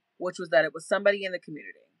profile, which was that it was somebody in the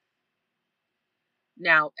community.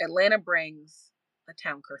 Now, Atlanta brings a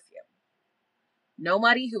town curfew.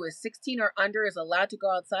 Nobody who is 16 or under is allowed to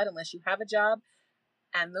go outside unless you have a job,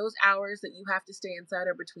 and those hours that you have to stay inside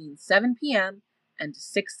are between 7 p.m. and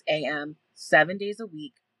 6 a.m., 7 days a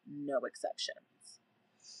week, no exceptions.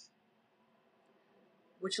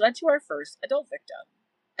 Which led to our first adult victim,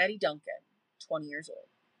 Eddie Duncan, 20 years old.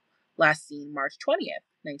 Last seen March 20th,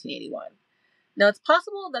 1981. Now, it's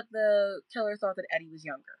possible that the killer thought that Eddie was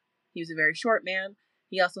younger. He was a very short man.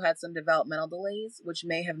 He also had some developmental delays, which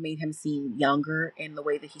may have made him seem younger in the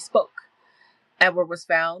way that he spoke. Edward was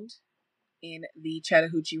found in the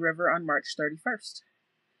Chattahoochee River on March 31st.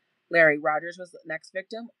 Larry Rogers was the next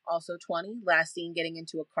victim, also 20, last seen getting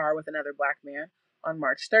into a car with another Black man on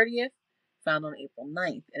March 30th, found on April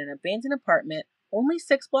 9th in an abandoned apartment only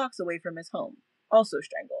 6 blocks away from his home, also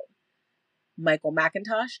strangled. Michael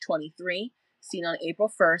McIntosh, 23, seen on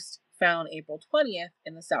April 1st, found on April 20th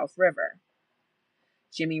in the South River.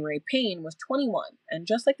 Jimmy Ray Payne was 21, and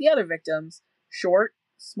just like the other victims, short,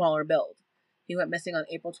 smaller build. He went missing on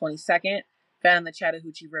April 22nd, found in the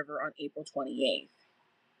Chattahoochee River on April 28th.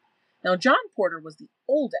 Now, John Porter was the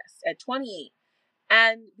oldest at 28,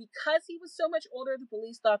 and because he was so much older, the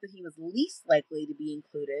police thought that he was least likely to be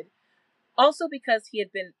included, also because he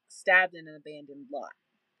had been stabbed in an abandoned lot.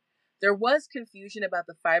 There was confusion about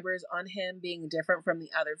the fibers on him being different from the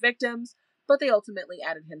other victims, but they ultimately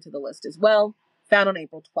added him to the list as well, found on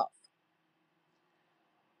April 12th.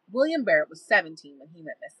 William Barrett was 17 when he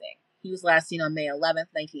went missing. He was last seen on May 11th,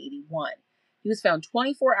 1981. He was found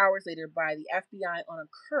 24 hours later by the FBI on a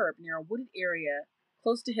curb near a wooded area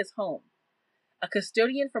close to his home. A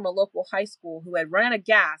custodian from a local high school who had run out of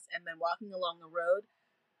gas and been walking along the road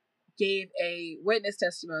gave a witness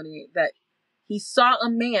testimony that he saw a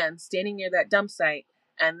man standing near that dump site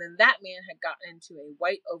And then that man had gotten into a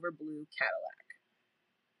white over blue Cadillac.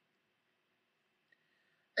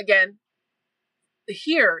 Again,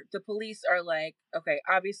 here the police are like, okay,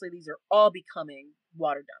 obviously these are all becoming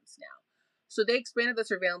water dumps now. So they expanded the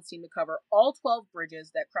surveillance team to cover all 12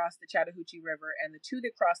 bridges that crossed the Chattahoochee River and the 2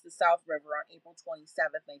 that crossed the South River on April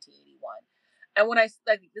 27th, 1981. And when I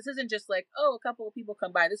like, this isn't just like, oh, a couple of people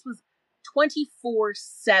come by. This was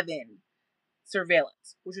 24/7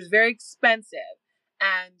 surveillance, which was very expensive.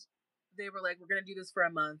 And they were like, we're going to do this for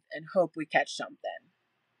a month and hope we catch something.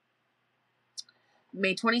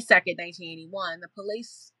 May 22nd, 1981, the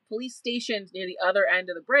police stationed near the other end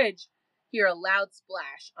of the bridge hear a loud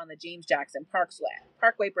splash on the James Jackson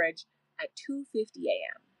Parkway Bridge at 2:50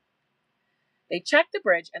 a.m. They checked the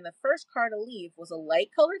bridge, and the first car to leave was a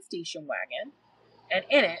light-colored station wagon, and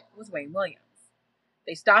in it was Wayne Williams.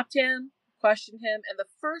 They stopped him, questioned him, and the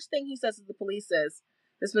first thing he says to the police is,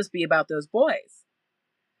 "This must be about those boys."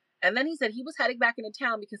 And then he said he was heading back into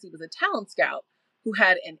town because he was a talent scout who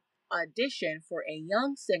had an audition for a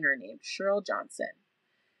young singer named Cheryl Johnson.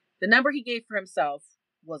 The number he gave for himself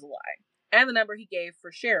was a lie. And the number he gave for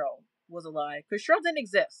Cheryl was a lie, because Cheryl didn't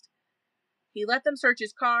exist. He let them search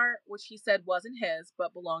his car, which he said wasn't his,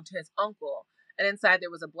 but belonged to his uncle. And inside there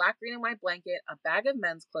was a black, green, and white blanket, a bag of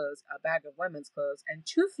men's clothes, a bag of women's clothes, and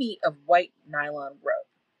 2 feet of white nylon rope.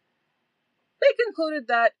 They concluded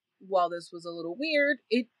that while this was a little weird,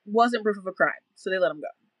 it wasn't proof of a crime, so they let him go.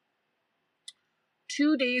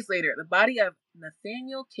 2 days later, the body of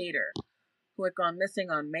Nathaniel Cater, who had gone missing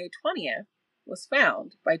on May 20th, was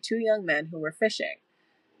found by 2 young men who were fishing.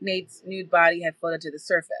 Nate's nude body had floated to the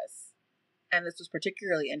surface, and this was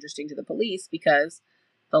particularly interesting to the police because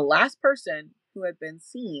the last person who had been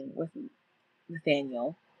seen with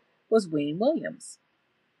Nathaniel was Wayne Williams.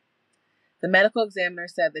 The medical examiner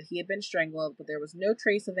said that he had been strangled, but there was no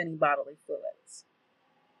trace of any bodily fluids.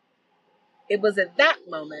 It was at that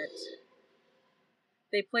moment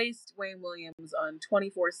they placed Wayne Williams on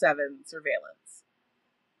 24/7 surveillance.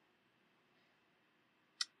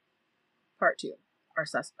 Part 2. Our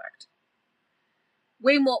suspect.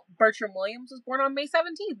 Wayne Bertram Williams was born on May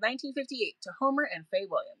 17, 1958, to Homer and Faye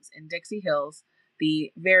Williams in Dixie Hills,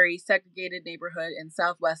 the very segregated neighborhood in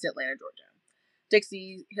southwest Atlanta, Georgia.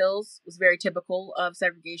 Dixie Hills was very typical of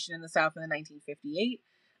segregation in the South in 1958.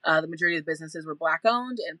 The majority of the businesses were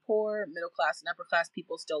black-owned, and poor, middle-class, and upper-class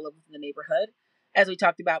people still lived within the neighborhood. As we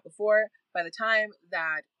talked about before, by the time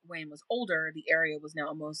that Wayne was older, the area was now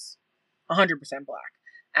almost 100% black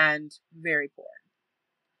and very poor.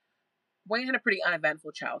 Wayne had a pretty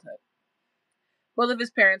uneventful childhood. Both of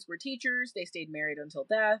his parents were teachers. They stayed married until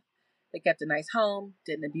death. They kept a nice home,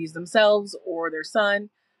 didn't abuse themselves or their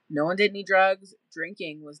son. No one did any drugs.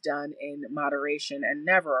 Drinking was done in moderation and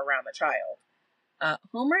never around the child.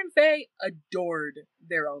 Homer and Faye adored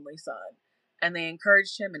their only son, and they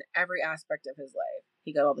encouraged him in every aspect of his life.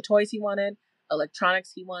 He got all the toys he wanted,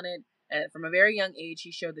 electronics he wanted, and from a very young age,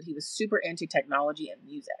 he showed that he was super into technology and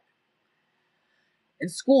music. In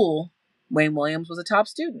school, Wayne Williams was a top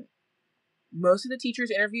student. Most of the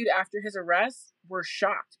teachers interviewed after his arrest were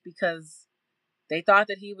shocked because they thought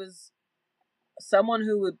that he was someone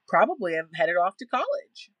who would probably have headed off to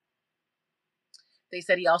college. They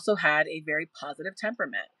said he also had a very positive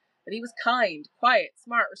temperament, that he was kind, quiet,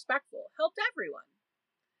 smart, respectful, helped everyone,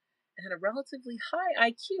 and had a relatively high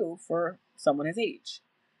IQ for someone his age.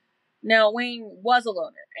 Now, Wayne was a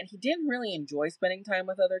loner, and he didn't really enjoy spending time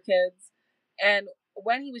with other kids, and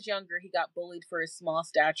when he was younger, he got bullied for his small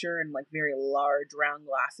stature and very large round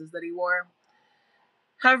glasses that he wore.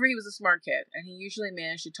 However, he was a smart kid, and he usually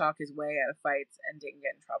managed to talk his way out of fights and didn't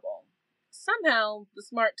get in trouble. Somehow, the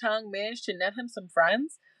smart tongue managed to net him some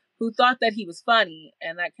friends who thought that he was funny,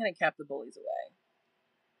 and that kind of kept the bullies away.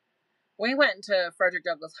 Wayne went into Frederick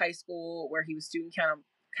Douglass High School, where he was student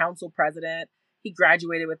council president. He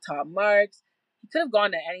graduated with top marks. He could have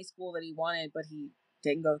gone to any school that he wanted, but he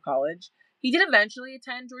didn't go to college. He did eventually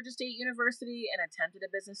attend Georgia State University and attempted a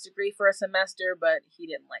business degree for a semester, but he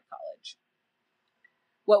didn't like college.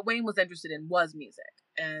 What Wayne was interested in was music,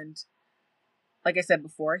 and like I said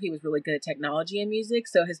before, he was really good at technology and music,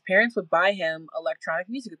 so his parents would buy him electronic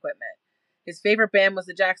music equipment. His favorite band was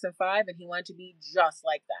the Jackson 5, and he wanted to be just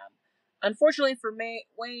like them. Unfortunately for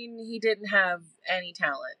Wayne, he didn't have any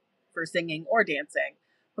talent for singing or dancing,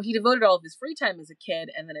 but he devoted all of his free time as a kid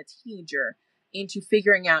and then a teenager into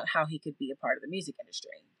figuring out how he could be a part of the music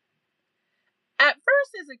industry. At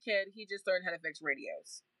first, as a kid, he just learned how to fix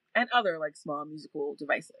radios and other small musical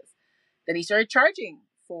devices. Then he started charging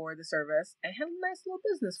for the service and had a nice little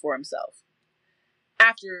business for himself.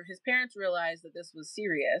 After his parents realized that this was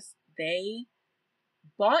serious, they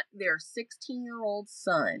bought their 16-year-old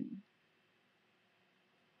son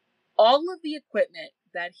all of the equipment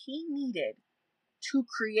that he needed to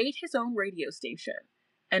create his own radio station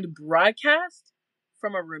and broadcast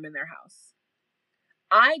from a room in their house.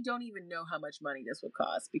 I don't even know how much money this would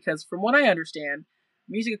cost because, from what I understand,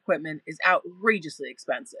 music equipment is outrageously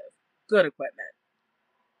expensive. Good equipment.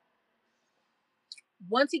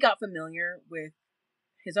 Once he got familiar with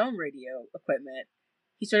his own radio equipment,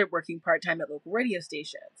 he started working part-time at local radio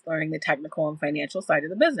stations, learning the technical and financial side of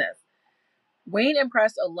the business. Wayne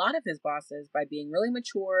impressed a lot of his bosses by being really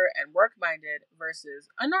mature and work-minded versus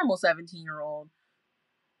a normal 17-year-old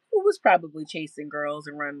who was probably chasing girls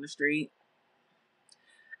and running the street.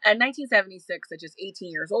 At 1976, at just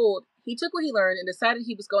 18 years old, he took what he learned and decided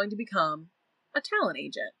he was going to become a talent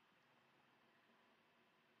agent.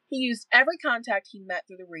 He used every contact he met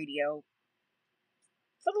through the radio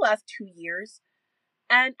for the last 2 years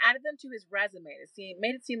and added them to his resume to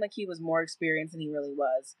made it seem like he was more experienced than he really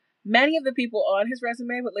was. Many of the people on his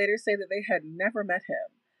resume would later say that they had never met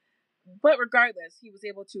him. But regardless, he was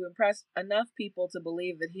able to impress enough people to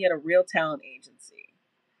believe that he had a real talent agency.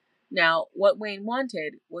 Now, what Wayne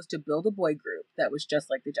wanted was to build a boy group that was just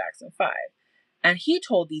like the Jackson 5. And he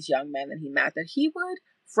told these young men that he met that he would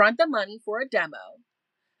front the money for a demo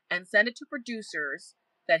and send it to producers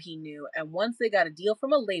that he knew. And once they got a deal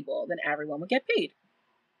from a label, then everyone would get paid.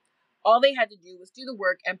 All they had to do was do the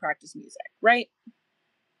work and practice music, right?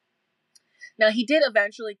 Now, he did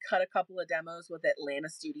eventually cut a couple of demos with Atlanta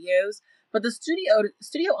Studios, but the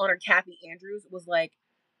studio owner, Kathy Andrews, was like,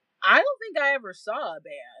 I don't think I ever saw a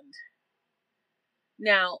band.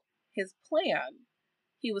 Now, his plan,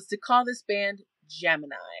 he was to call this band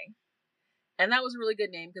Gemini. And that was a really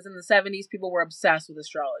good name because in the 70s, people were obsessed with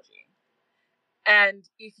astrology. And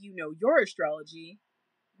if you know your astrology,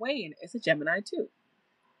 Wayne is a Gemini too.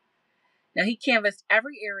 Now, he canvassed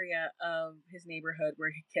every area of his neighborhood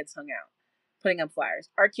where his kids hung out, putting up flyers.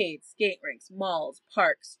 Arcades, skate rinks, malls,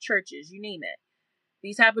 parks, churches, you name it.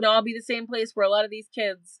 These happen to all be the same place where a lot of these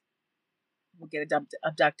kids will get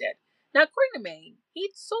abducted. Now, according to Maine,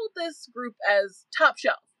 he'd sold this group as top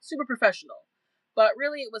shelf, super professional. But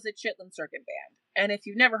really, it was a Chitlin Circuit band. And if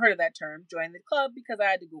you've never heard of that term, join the club because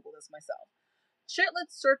I had to Google this myself. Chitlin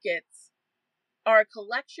Circuits are a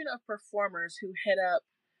collection of performers who hit up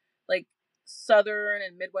like Southern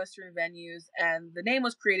and Midwestern venues, and the name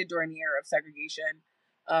was created during the era of segregation.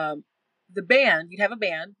 The band, you'd have a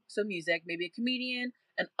band, so music, maybe a comedian,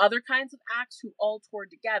 and other kinds of acts who all toured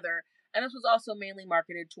together. And this was also mainly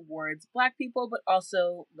marketed towards Black people, but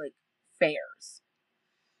also like fairs.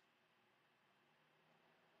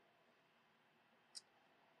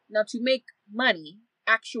 Now, to make money,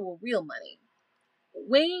 actual real money,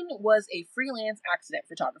 Wayne was a freelance accident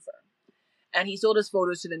photographer, and he sold his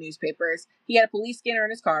photos to the newspapers. He had a police scanner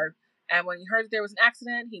in his car, and when he heard that there was an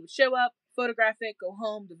accident, he would show up, photograph it, go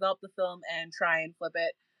home, develop the film, and try and flip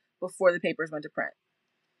it before the papers went to print.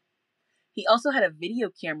 He also had a video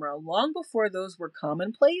camera long before those were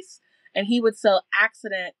commonplace, and he would sell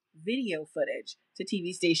accident video footage to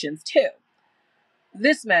TV stations too.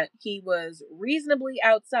 This meant he was reasonably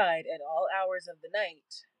outside at all hours of the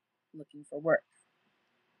night looking for work.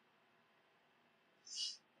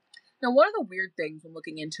 Now, one of the weird things when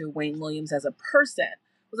looking into Wayne Williams as a person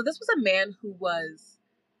was that this was a man who was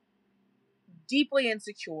deeply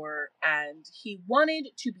insecure and he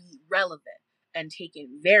wanted to be relevant and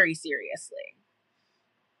taken very seriously.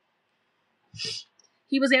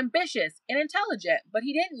 He was ambitious and intelligent, but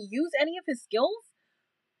he didn't use any of his skills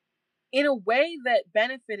in a way that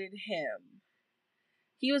benefited him.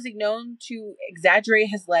 He was known to exaggerate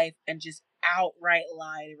his life and just outright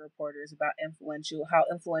lie to reporters about how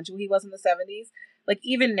influential he was in the 70s. Like,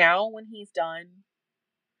 even now, when he's done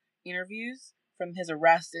interviews from his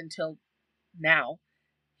arrest until now,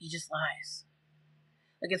 he just lies.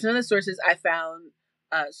 Like, in some of the sources, I found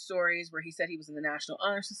stories where he said he was in the National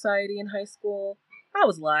Honor Society in high school. That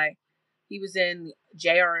was a lie. He was in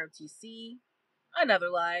JROTC. Another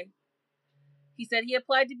lie. He said he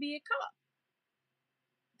applied to be a cop.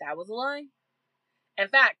 That was a lie. In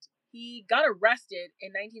fact, he got arrested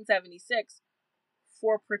in 1976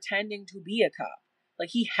 for pretending to be a cop. Like,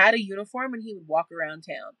 he had a uniform and he would walk around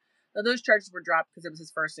town. Now, those charges were dropped because it was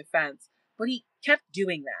his first offense, but he kept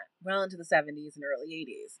doing that well into the 70s and early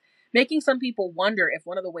 80s, making some people wonder if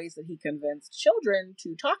one of the ways that he convinced children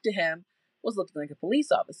to talk to him was looking like a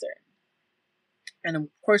police officer. And of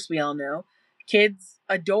course, we all know kids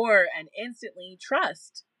adore and instantly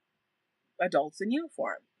trust adults in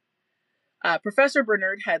uniform. Professor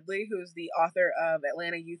Bernard Headley, who's the author of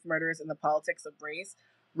Atlanta Youth Murders and the Politics of Race,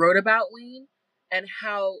 wrote about Wayne and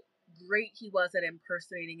how great he was at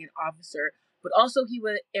impersonating an officer, but also he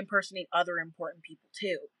would impersonate other important people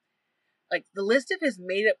too. Like, the list of his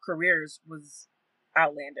made-up careers was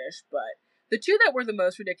outlandish, but the two that were the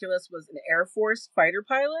most ridiculous was an Air Force fighter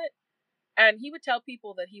pilot, and he would tell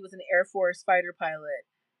people that he was an Air Force fighter pilot,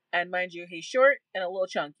 and mind you, he's short and a little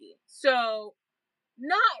chunky. So,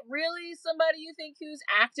 not really somebody you think who's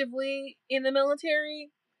actively in the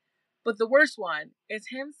military, but the worst one is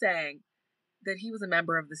him saying that he was a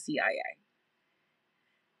member of the CIA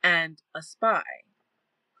and a spy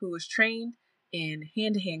who was trained in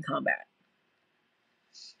hand-to-hand combat.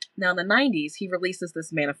 Now, in the 90s, he releases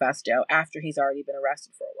this manifesto after he's already been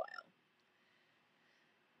arrested for a while.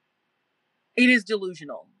 It is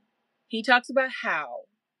delusional. He talks about how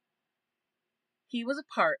he was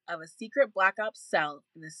a part of a secret black ops cell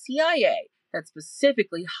in the CIA that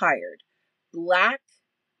specifically hired black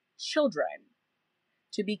children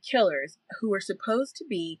to be killers who were supposed to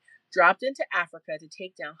be dropped into Africa to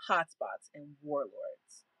take down hotspots and warlords.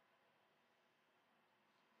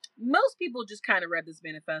 Most people just kind of read this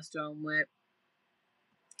manifesto and went,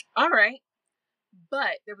 all right.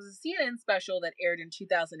 But there was a CNN special that aired in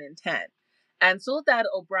 2010, and Soledad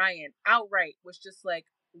O'Brien outright was just like,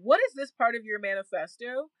 what is this part of your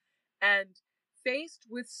manifesto? And faced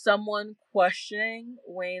with someone questioning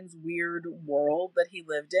Wayne's weird world that he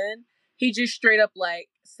lived in, he just straight up like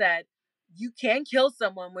said, you can kill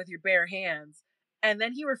someone with your bare hands. And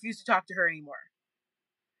then he refused to talk to her anymore.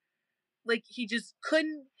 Like, he just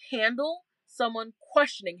couldn't handle someone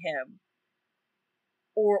questioning him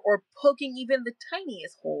or poking even the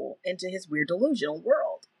tiniest hole into his weird delusional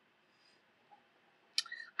world.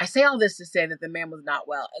 I say all this to say that the man was not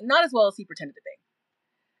well, and not as well as he pretended to be.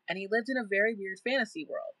 And he lived in a very weird fantasy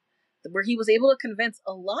world where he was able to convince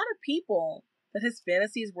a lot of people that his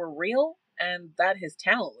fantasies were real and that his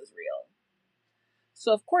talent was real.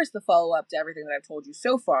 So, of course, the follow-up to everything that I've told you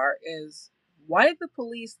so far is, why did the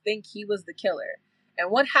police think he was the killer?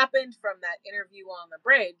 And what happened from that interview on the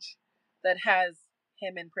bridge that has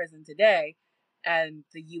him in prison today and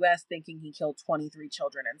the U.S. thinking he killed 23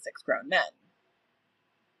 children and 6 grown men?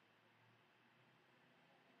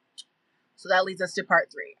 So that leads us to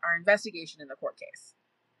part 3, our investigation in the court case.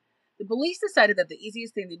 The police decided that the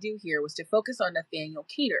easiest thing to do here was to focus on Nathaniel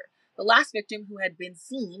Cater, the last victim who had been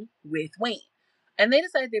seen with Wayne. And they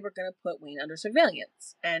decided they were going to put Wayne under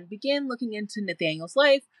surveillance and begin looking into Nathaniel's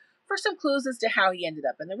life for some clues as to how he ended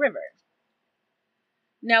up in the river.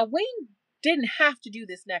 Now, Wayne didn't have to do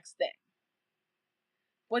this next thing,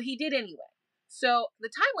 but he did anyway. So the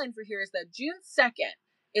timeline for here is that June 2nd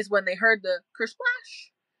is when they heard the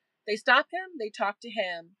kersplash. They stopped him, they talked to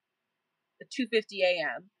him at 2:50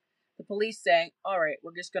 a.m. The police say, all right,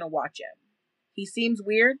 we're just going to watch him. He seems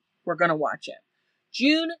weird, we're going to watch him.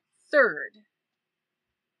 June 3rd,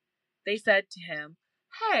 they said to him,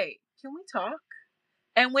 hey, can we talk?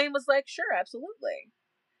 And Wayne was like, sure, absolutely.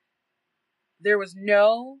 There was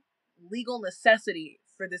no legal necessity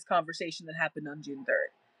for this conversation that happened on June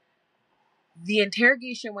 3rd. The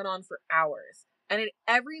interrogation went on for hours, and at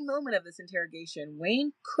every moment of this interrogation,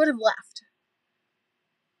 Wayne could have left.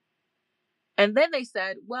 And then they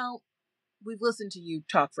said, well, we've listened to you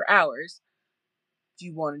talk for hours. Do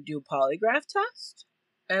you want to do a polygraph test?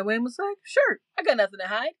 And Wayne was like, sure, I got nothing to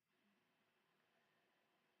hide.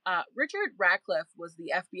 Richard Ratcliffe was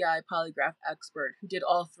the FBI polygraph expert who did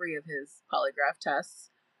all 3 of his polygraph tests,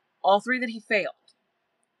 all 3 that he failed.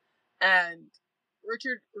 And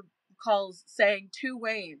Richard recalls saying to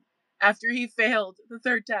Wayne after he failed the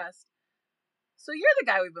 3rd test, so you're the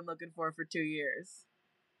guy we've been looking for 2 years.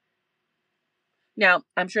 Now,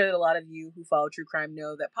 I'm sure that a lot of you who follow true crime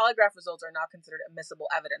know that polygraph results are not considered admissible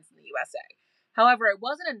evidence in the USA. However, it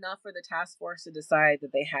wasn't enough for the task force to decide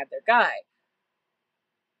that they had their guy.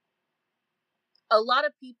 A lot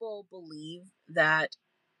of people believe that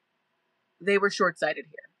they were short-sighted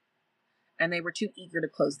here, and they were too eager to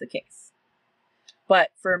close the case. But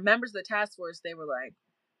for members of the task force, they were like,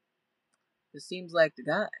 this seems like the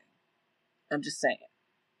guy. I'm just saying.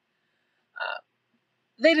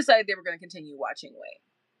 They decided they were going to continue watching Wayne.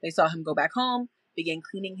 They saw him go back home, began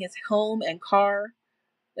cleaning his home and car.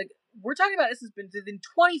 Like, we're talking about this has been within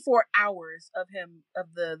 24 hours of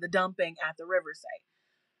the dumping at the river site.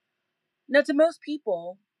 Now, to most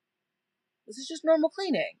people, this is just normal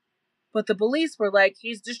cleaning. But the police were like,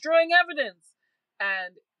 he's destroying evidence.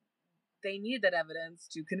 And they needed that evidence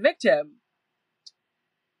to convict him.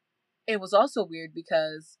 It was also weird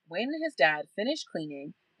because Wayne and his dad finished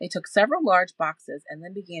cleaning. They took several large boxes and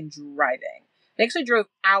then began driving. They actually drove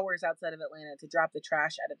hours outside of Atlanta to drop the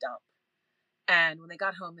trash at a dump. And when they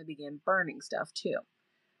got home, they began burning stuff too.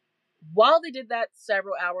 While they did that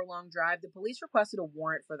several hour long drive, the police requested a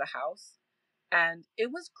warrant for the house, and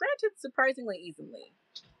it was granted surprisingly easily,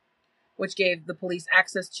 which gave the police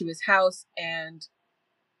access to his house and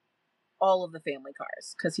all of the family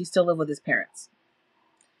cars because he still lived with his parents.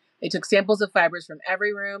 They took samples of fibers from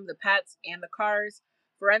every room, the pets, and the cars.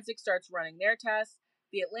 Forensics starts running their tests.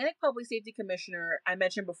 The Atlantic Public Safety Commissioner, I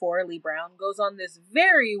mentioned before, Lee Brown, goes on this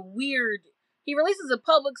very weird, he releases a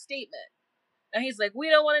public statement. And he's like, we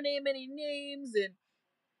don't want to name any names, and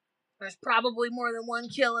there's probably more than one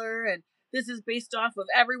killer, and this is based off of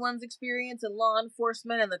everyone's experience in law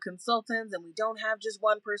enforcement and the consultants, and we don't have just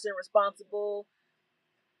one person responsible.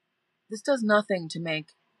 This does nothing to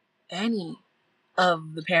make any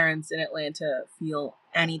of the parents in Atlanta feel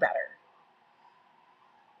any better.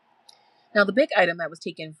 Now, the big item that was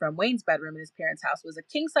taken from Wayne's bedroom in his parents' house was a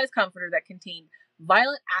king-size comforter that contained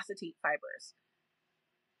violet acetate fibers.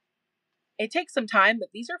 It takes some time, but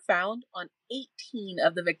these are found on 18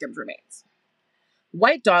 of the victims' remains.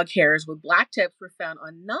 White dog hairs with black tips were found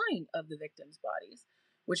on 9 of the victims' bodies,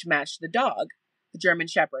 which matched the dog, the German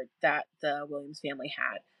Shepherd that the Williams family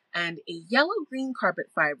had, and a yellow-green carpet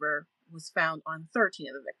fiber was found on 13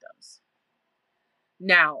 of the victims.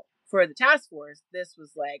 Now, for the task force, this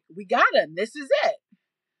was like, we got him, this is it.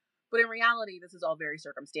 But in reality, this is all very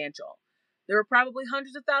circumstantial. There were probably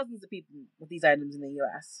hundreds of thousands of people with these items in the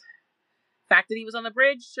U.S. Fact that he was on the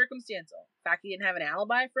bridge, circumstantial. Fact he didn't have an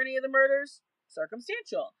alibi for any of the murders,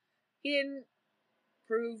 circumstantial. It didn't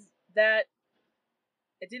prove that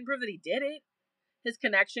he did it. His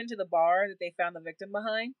connection to the bar that they found the victim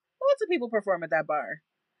behind. Well, lots of people perform at that bar.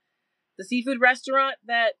 The seafood restaurant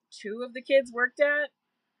that 2 of the kids worked at,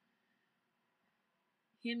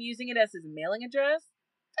 him using it as his mailing address,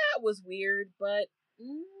 that was weird, but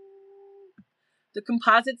the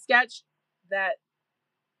composite sketch that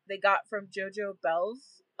they got from JoJo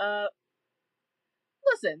Bell's,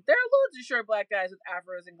 listen, there are loads of short black guys with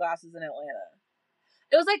afros and glasses in Atlanta.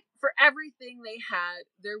 It was like, for everything they had,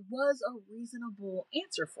 there was a reasonable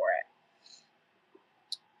answer for it.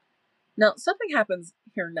 Now, something happens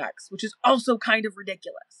here next, which is also kind of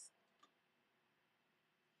ridiculous.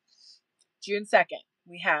 June 2nd,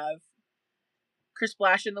 we have Chris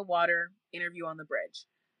Splash in the water, interview on the bridge.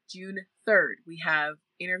 June 3rd, we have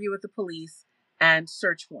interview with the police and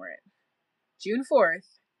search warrant. June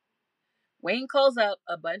 4th, Wayne calls up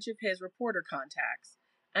a bunch of his reporter contacts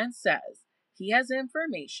and says he has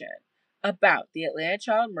information about the Atlanta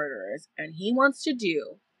child murderers and he wants to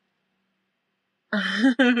do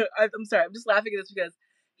I'm sorry, I'm just laughing at this because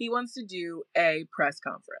he wants to do a press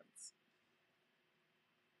conference.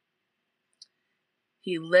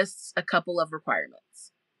 He lists a couple of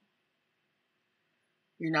requirements.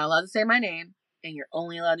 You're not allowed to say my name, and you're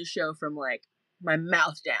only allowed to show from, like, my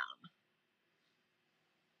mouth down.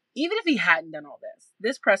 Even if he hadn't done all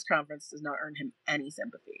this press conference does not earn him any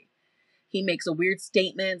sympathy. He makes a weird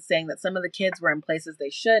statement saying that some of the kids were in places they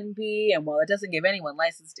shouldn't be, and while it doesn't give anyone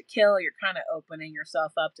license to kill, you're kind of opening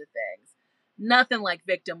yourself up to things. Nothing like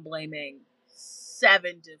victim blaming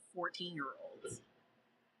 7 to 14-year-olds.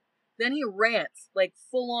 Then he rants, like,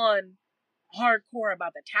 full on hardcore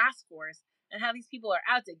about the task force and how these people are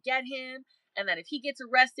out to get him, and that if he gets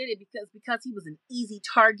arrested, it's because he was an easy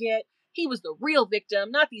target. He was the real victim,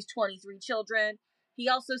 not these 23 children. He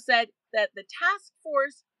also said that the task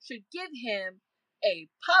force should give him a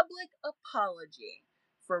public apology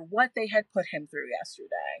for what they had put him through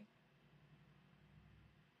yesterday.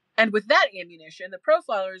 And with that ammunition, the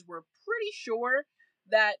profilers were pretty sure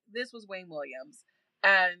that this was Wayne Williams,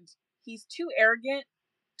 and he's too arrogant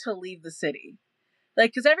to leave the city.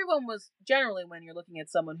 Like, because everyone was generally, when you're looking at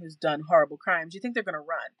someone who's done horrible crimes, you think they're going to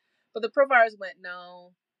run. But the profilers went,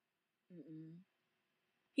 no,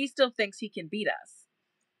 he still thinks he can beat us.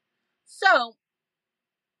 So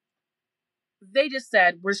they just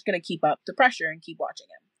said, we're just going to keep up the pressure and keep watching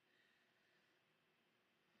him.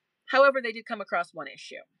 However, they did come across one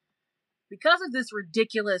issue. Because of this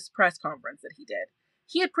ridiculous press conference that he did,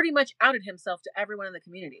 he had pretty much outed himself to everyone in the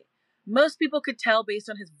community. Most people could tell based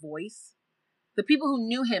on his voice. The people who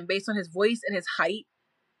knew him based on his voice and his height,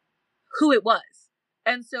 who it was.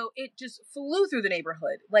 And so it just flew through the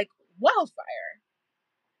neighborhood like wildfire.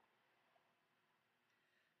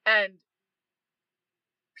 And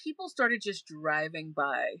people started just driving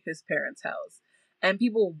by his parents' house. And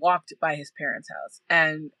people walked by his parents' house.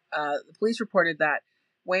 And the police reported that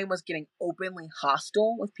Wayne was getting openly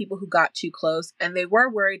hostile with people who got too close. And they were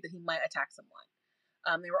worried that he might attack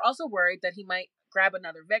someone. They were also worried that he might grab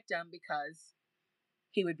another victim because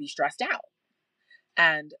he would be stressed out.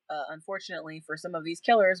 And unfortunately for some of these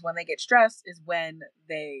killers, when they get stressed is when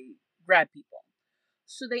they grab people.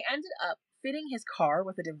 So they ended up fitting his car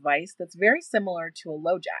with a device that's very similar to a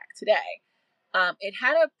LoJack today. It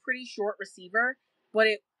had a pretty short receiver, but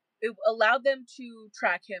it allowed them to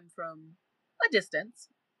track him from a distance.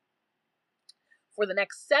 For the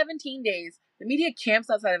next 17 days, the media camps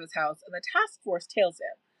outside of his house and the task force tails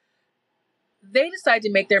him. They decide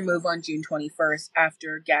to make their move on June 21st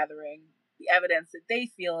after gathering the evidence that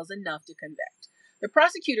they feel is enough to convict. The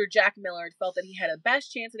prosecutor, Jack Millard, felt that he had a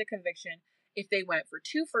best chance at a conviction if they went for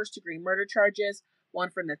 2 first-degree murder charges,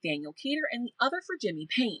 one for Nathaniel Cater and the other for Jimmy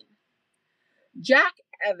Payne. Jack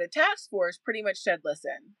and the task force pretty much said,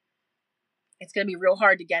 listen, it's going to be real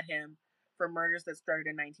hard to get him for murders that started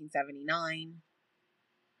in 1979.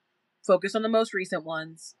 Focus on the most recent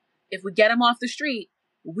ones. If we get him off the street,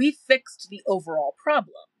 we fixed the overall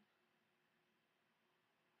problem.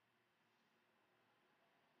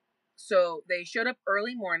 So they showed up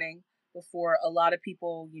early morning before a lot of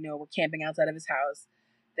people, were camping outside of his house.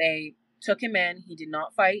 They took him in. He did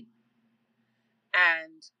not fight.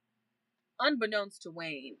 And unbeknownst to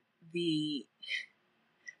Wayne, the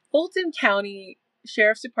Fulton County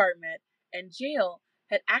Sheriff's Department and jail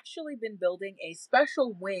had actually been building a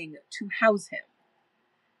special wing to house him.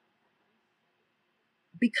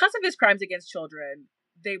 Because of his crimes against children,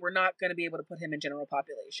 they were not going to be able to put him in general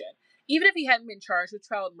population. Even if he hadn't been charged with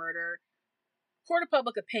child murder, court of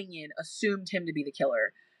public opinion assumed him to be the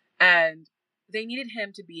killer. And they needed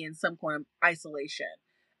him to be in some kind of isolation.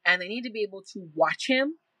 And they needed to be able to watch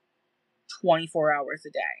him 24 hours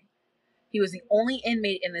a day. He was the only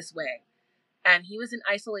inmate in this wing. And he was in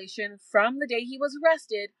isolation from the day he was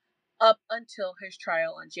arrested up until his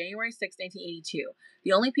trial on January 6, 1982.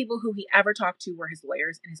 The only people who he ever talked to were his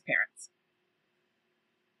lawyers and his parents.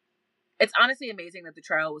 It's honestly amazing that the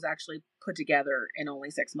trial was actually put together in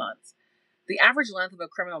only 6 months. The average length of a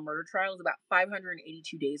criminal murder trial is about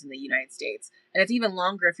 582 days in the United States, and it's even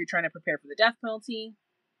longer if you're trying to prepare for the death penalty.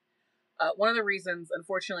 One of the reasons,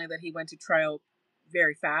 unfortunately, that he went to trial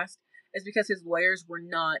very fast is because his lawyers were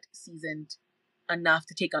not seasoned enough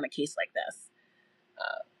to take on a case like this.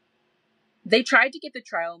 They tried to get the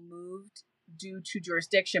trial moved due to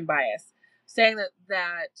jurisdiction bias, saying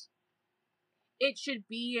that it should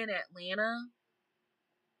be in Atlanta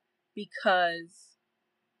because,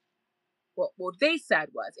 well, what they said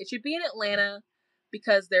was it should be in Atlanta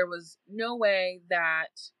because there was no way that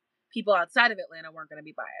people outside of Atlanta weren't going to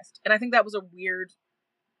be biased. And I think that was a weird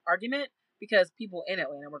argument because people in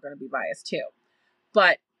Atlanta were going to be biased too.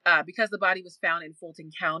 But because the body was found in Fulton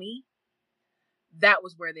County, that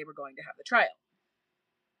was where they were going to have the trial.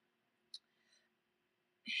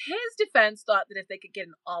 His defense thought that if they could get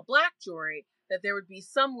an all-black jury, that there would be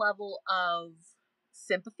some level of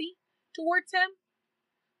sympathy towards him.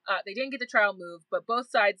 They didn't get the trial moved, but both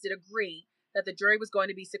sides did agree that the jury was going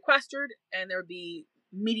to be sequestered and there would be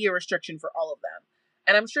media restriction for all of them.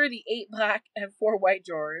 And I'm sure the 8 black and 4 white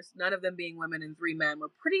jurors, none of them being women and 3 men, were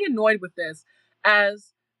pretty annoyed with this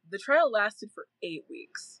as the trial lasted for 8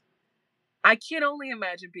 weeks. I can only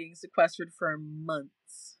imagine being sequestered for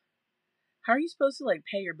months. How are you supposed to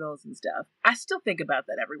pay your bills and stuff? I still think about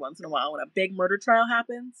that every once in a while when a big murder trial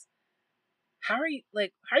happens. How are you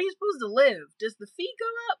supposed to live? Does the fee go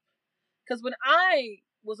up? Because when I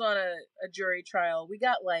was on a jury trial, we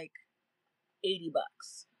got $80. I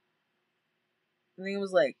think it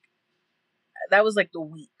was that was the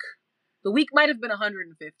week. The week might have been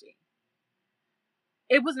 $150.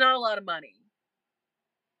 It was not a lot of money.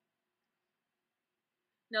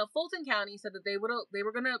 Now, Fulton County said that they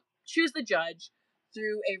were going to choose the judge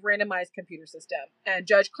through a randomized computer system, and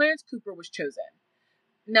Judge Clarence Cooper was chosen.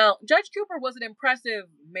 Now, Judge Cooper was an impressive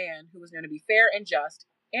man who was known to be fair and just,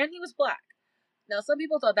 and he was black. Now, some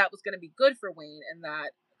people thought that was going to be good for Wayne and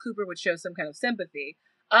that Cooper would show some kind of sympathy.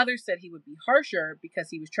 Others said he would be harsher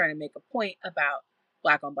because he was trying to make a point about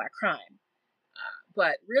black-on-black crime.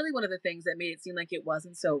 But really one of the things that made it seem like it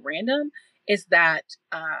wasn't so random is that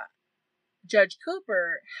Judge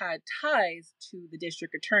Cooper had ties to the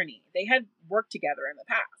district attorney. They had worked together in the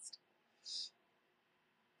past.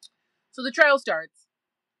 So the trial starts.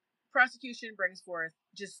 Prosecution brings forth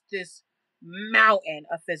just this mountain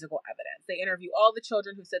of physical evidence. They interview all the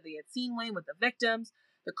children who said they had seen Wayne with the victims.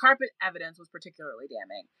 The carpet evidence was particularly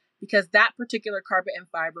damning because that particular carpet and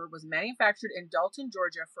fiber was manufactured in Dalton,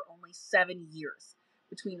 Georgia for only 7 years,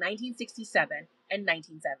 between 1967 and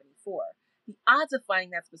 1974. The odds of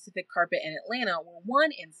finding that specific carpet in Atlanta were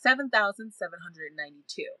 1 in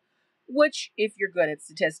 7,792, which, if you're good at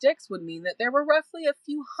statistics, would mean that there were roughly a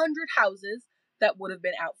few hundred houses that would have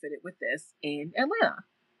been outfitted with this in Atlanta.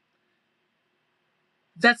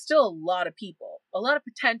 That's still a lot of people, a lot of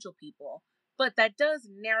potential people, but that does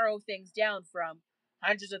narrow things down from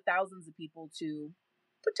hundreds of thousands of people to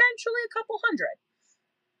potentially a couple hundred.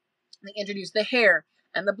 They introduced the hair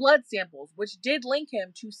and the blood samples, which did link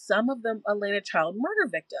him to some of the Atlanta child murder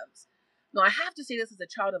victims. Now, I have to say this as a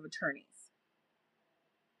child of attorneys.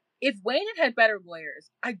 If Wayne had had better lawyers,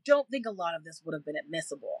 I don't think a lot of this would have been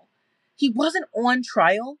admissible. He wasn't on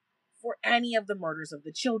trial for any of the murders of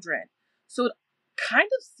the children. So it kind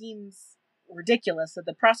of seems ridiculous that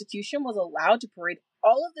the prosecution was allowed to parade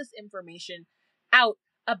all of this information out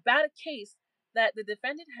about a case that the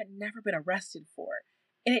defendant had never been arrested for.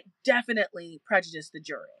 And it definitely prejudiced the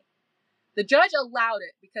jury. The judge allowed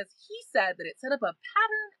it because he said that it set up a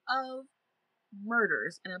pattern of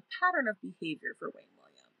murders and a pattern of behavior for Wayne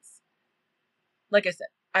Williams. Like I said,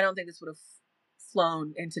 I don't think this would have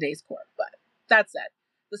flown in today's court, but that said,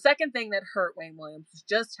 the second thing that hurt Wayne Williams was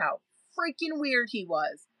just how freaking weird he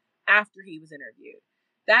was after he was interviewed.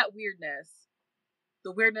 That weirdness,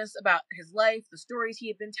 the weirdness about his life, the stories he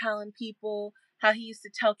had been telling people, how he used to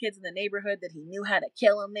tell kids in the neighborhood that he knew how to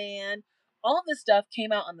kill a man, all of this stuff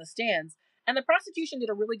came out on the stands, and the prosecution did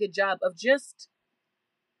a really good job of just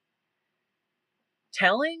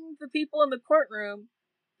telling the people in the courtroom,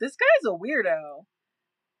 this guy's a weirdo.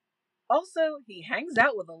 Also, he hangs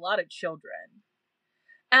out with a lot of children.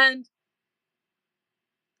 And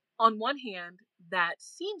on one hand, that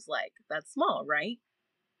seems like that's small, right?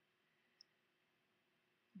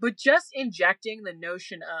 But just injecting the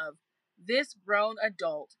notion of this grown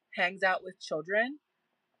adult hangs out with children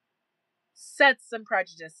sets some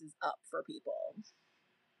prejudices up for people.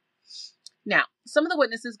 Now, some of the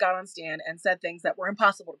witnesses got on stand and said things that were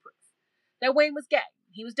impossible to prove. That Wayne was gay.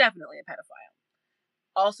 He was definitely a pedophile.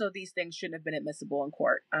 Also, these things shouldn't have been admissible in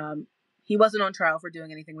court. He wasn't on trial for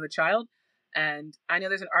doing anything with a child. And I know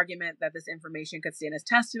there's an argument that this information could stand as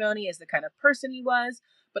testimony as the kind of person he was.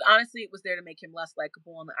 But honestly, it was there to make him less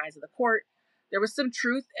likable in the eyes of the court. There was some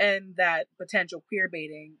truth in that potential queer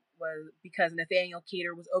baiting was because Nathaniel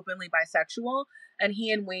Cater was openly bisexual. And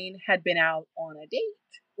he and Wayne had been out on a date,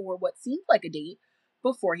 or what seemed like a date,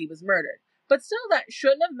 before he was murdered. But still, that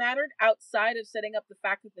shouldn't have mattered outside of setting up the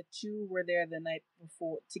fact that the two were there the night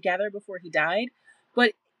before together before he died.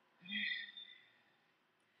 But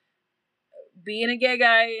being a gay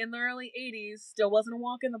guy in the early 80s still wasn't a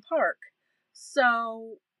walk in the park.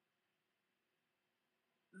 So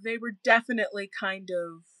they were definitely kind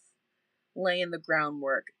of laying the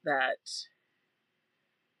groundwork that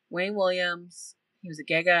Wayne Williams, he was a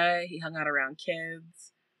gay guy, he hung out around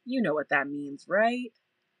kids. You know what that means, right?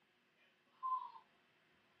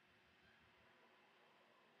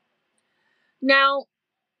 Now,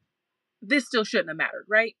 this still shouldn't have mattered,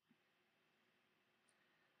 right?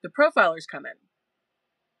 The profilers come in,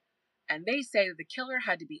 and they say that the killer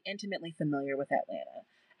had to be intimately familiar with Atlanta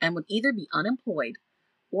and would either be unemployed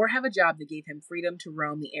or have a job that gave him freedom to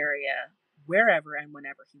roam the area wherever and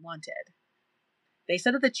whenever he wanted. They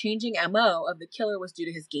said that the changing MO of the killer was due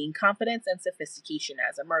to his gained confidence and sophistication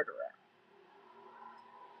as a murderer.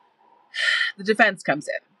 The defense comes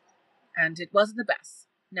in, and it wasn't the best.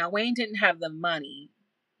 Now, Wayne didn't have the money,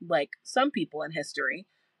 like some people in history,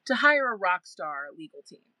 to hire a rock star legal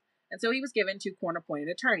team. And so he was given two court-appointed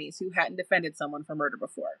attorneys who hadn't defended someone for murder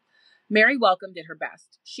before. Mary Welcome did her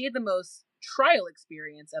best. She had the most trial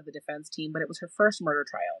experience of the defense team, but it was her first murder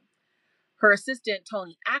trial. Her assistant,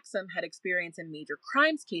 Tony Axum, had experience in major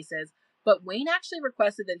crimes cases, but Wayne actually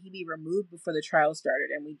requested that he be removed before the trial started,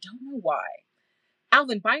 and we don't know why.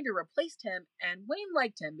 Alvin Binder replaced him, and Wayne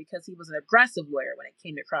liked him because he was an aggressive lawyer when it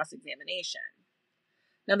came to cross-examination.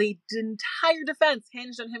 Now, the entire defense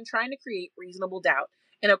hinged on him trying to create reasonable doubt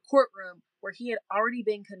in a courtroom where he had already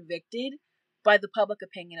been convicted by the public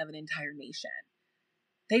opinion of an entire nation.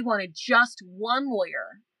 They wanted just one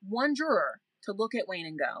lawyer, one juror, to look at Wayne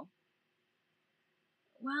and go,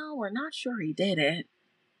 well, we're not sure he did it.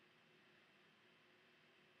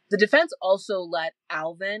 The defense also let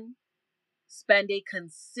Alvin spend a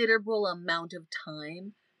considerable amount of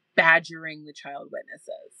time badgering the child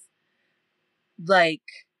witnesses. Like,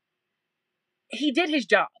 he did his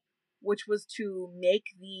job, which was to make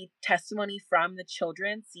the testimony from the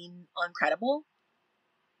children seem uncredible.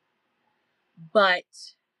 But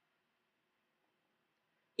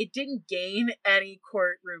it didn't gain any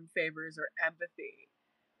courtroom favors or empathy.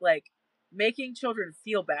 Like, making children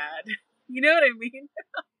feel bad. You know what I mean?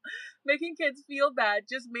 Making kids feel bad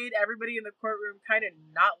just made everybody in the courtroom kind of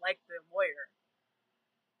not like the lawyer.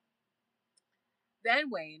 Then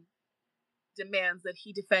Wayne demands that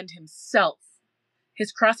he defend himself.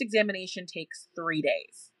 His cross-examination takes 3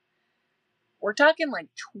 days. We're talking like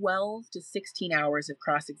 12 to 16 hours of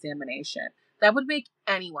cross-examination. That would make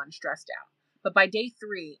anyone stressed out. But by day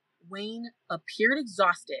 3, Wayne appeared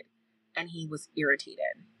exhausted and he was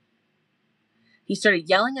irritated. He started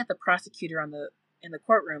yelling at the prosecutor in the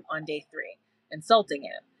courtroom on day 3, insulting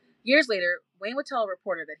him. Years later, Wayne would tell a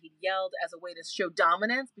reporter that he'd yelled as a way to show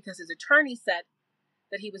dominance because his attorney said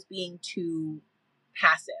that he was being too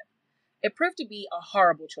passive. It proved to be a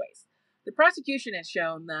horrible choice. The prosecution had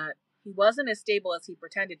shown that he wasn't as stable as he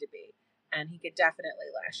pretended to be, and he could definitely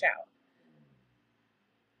lash out.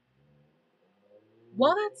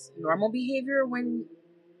 While that's normal behavior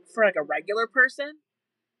for like a regular person,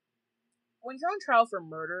 when you're on trial for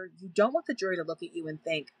murder, you don't want the jury to look at you and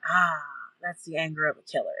think, that's the anger of a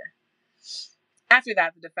killer. After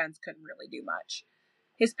that, the defense couldn't really do much.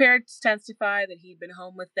 His parents testify that he'd been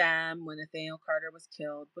home with them when Nathaniel Carter was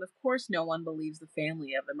killed, but of course no one believes the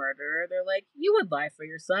family of the murderer. They're like, you would lie for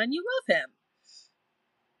your son, you love him.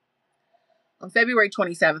 On February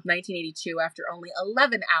 27th, 1982, after only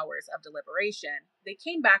 11 hours of deliberation, they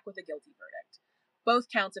came back with a guilty verdict.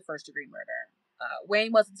 Both counts of first-degree murder.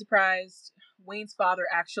 Wayne wasn't surprised. Wayne's father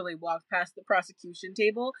actually walked past the prosecution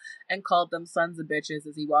table and called them sons of bitches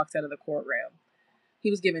as he walked out of the courtroom. He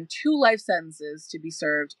was given 2 life sentences to be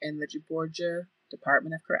served in the Georgia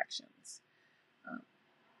Department of Corrections.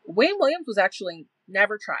 Wayne Williams was actually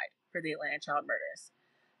never tried for the Atlanta child murders,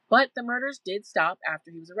 but the murders did stop after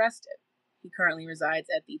he was arrested. He currently resides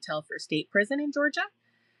at the Telfair State Prison in Georgia.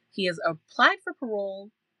 He has applied for parole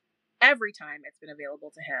every time it's been available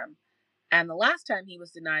to him, and the last time he was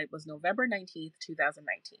denied was November 19th,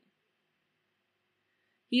 2019.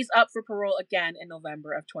 He's up for parole again in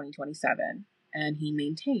November of 2027, and he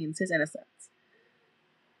maintains his innocence.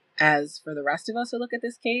 As for the rest of us who look at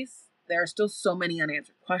this case, there are still so many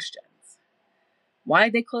unanswered questions. Why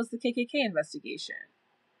did they close the KKK investigation?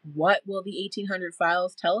 What will the 1800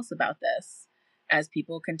 files tell us about this as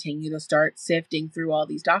people continue to start sifting through all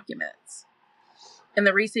these documents? In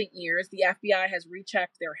the recent years, the FBI has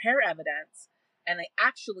rechecked their hair evidence, and they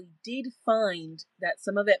actually did find that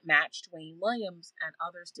some of it matched Wayne Williams and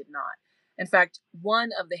others did not. In fact,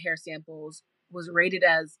 one of the hair samples was rated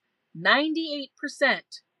as 98%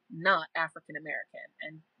 not African American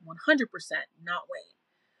and 100% not Wayne,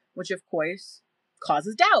 which of course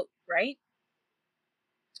causes doubt, right?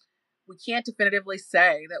 We can't definitively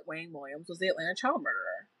say that Wayne Williams was the Atlanta child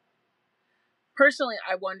murderer. Personally,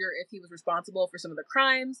 I wonder if he was responsible for some of the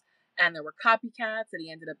crimes and there were copycats that he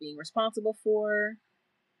ended up being responsible for.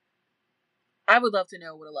 I would love to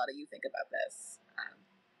know what a lot of you think about this.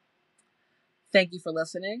 Thank you for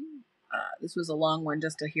listening. This was a long one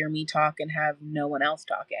just to hear me talk and have no one else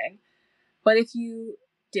talking. But if you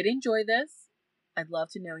did enjoy this, I'd love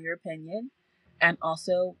to know your opinion. And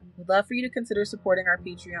also, we'd love for you to consider supporting our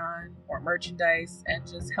Patreon or merchandise and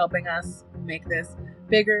just helping us make this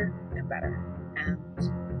bigger and better. And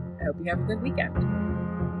I hope you have a good weekend.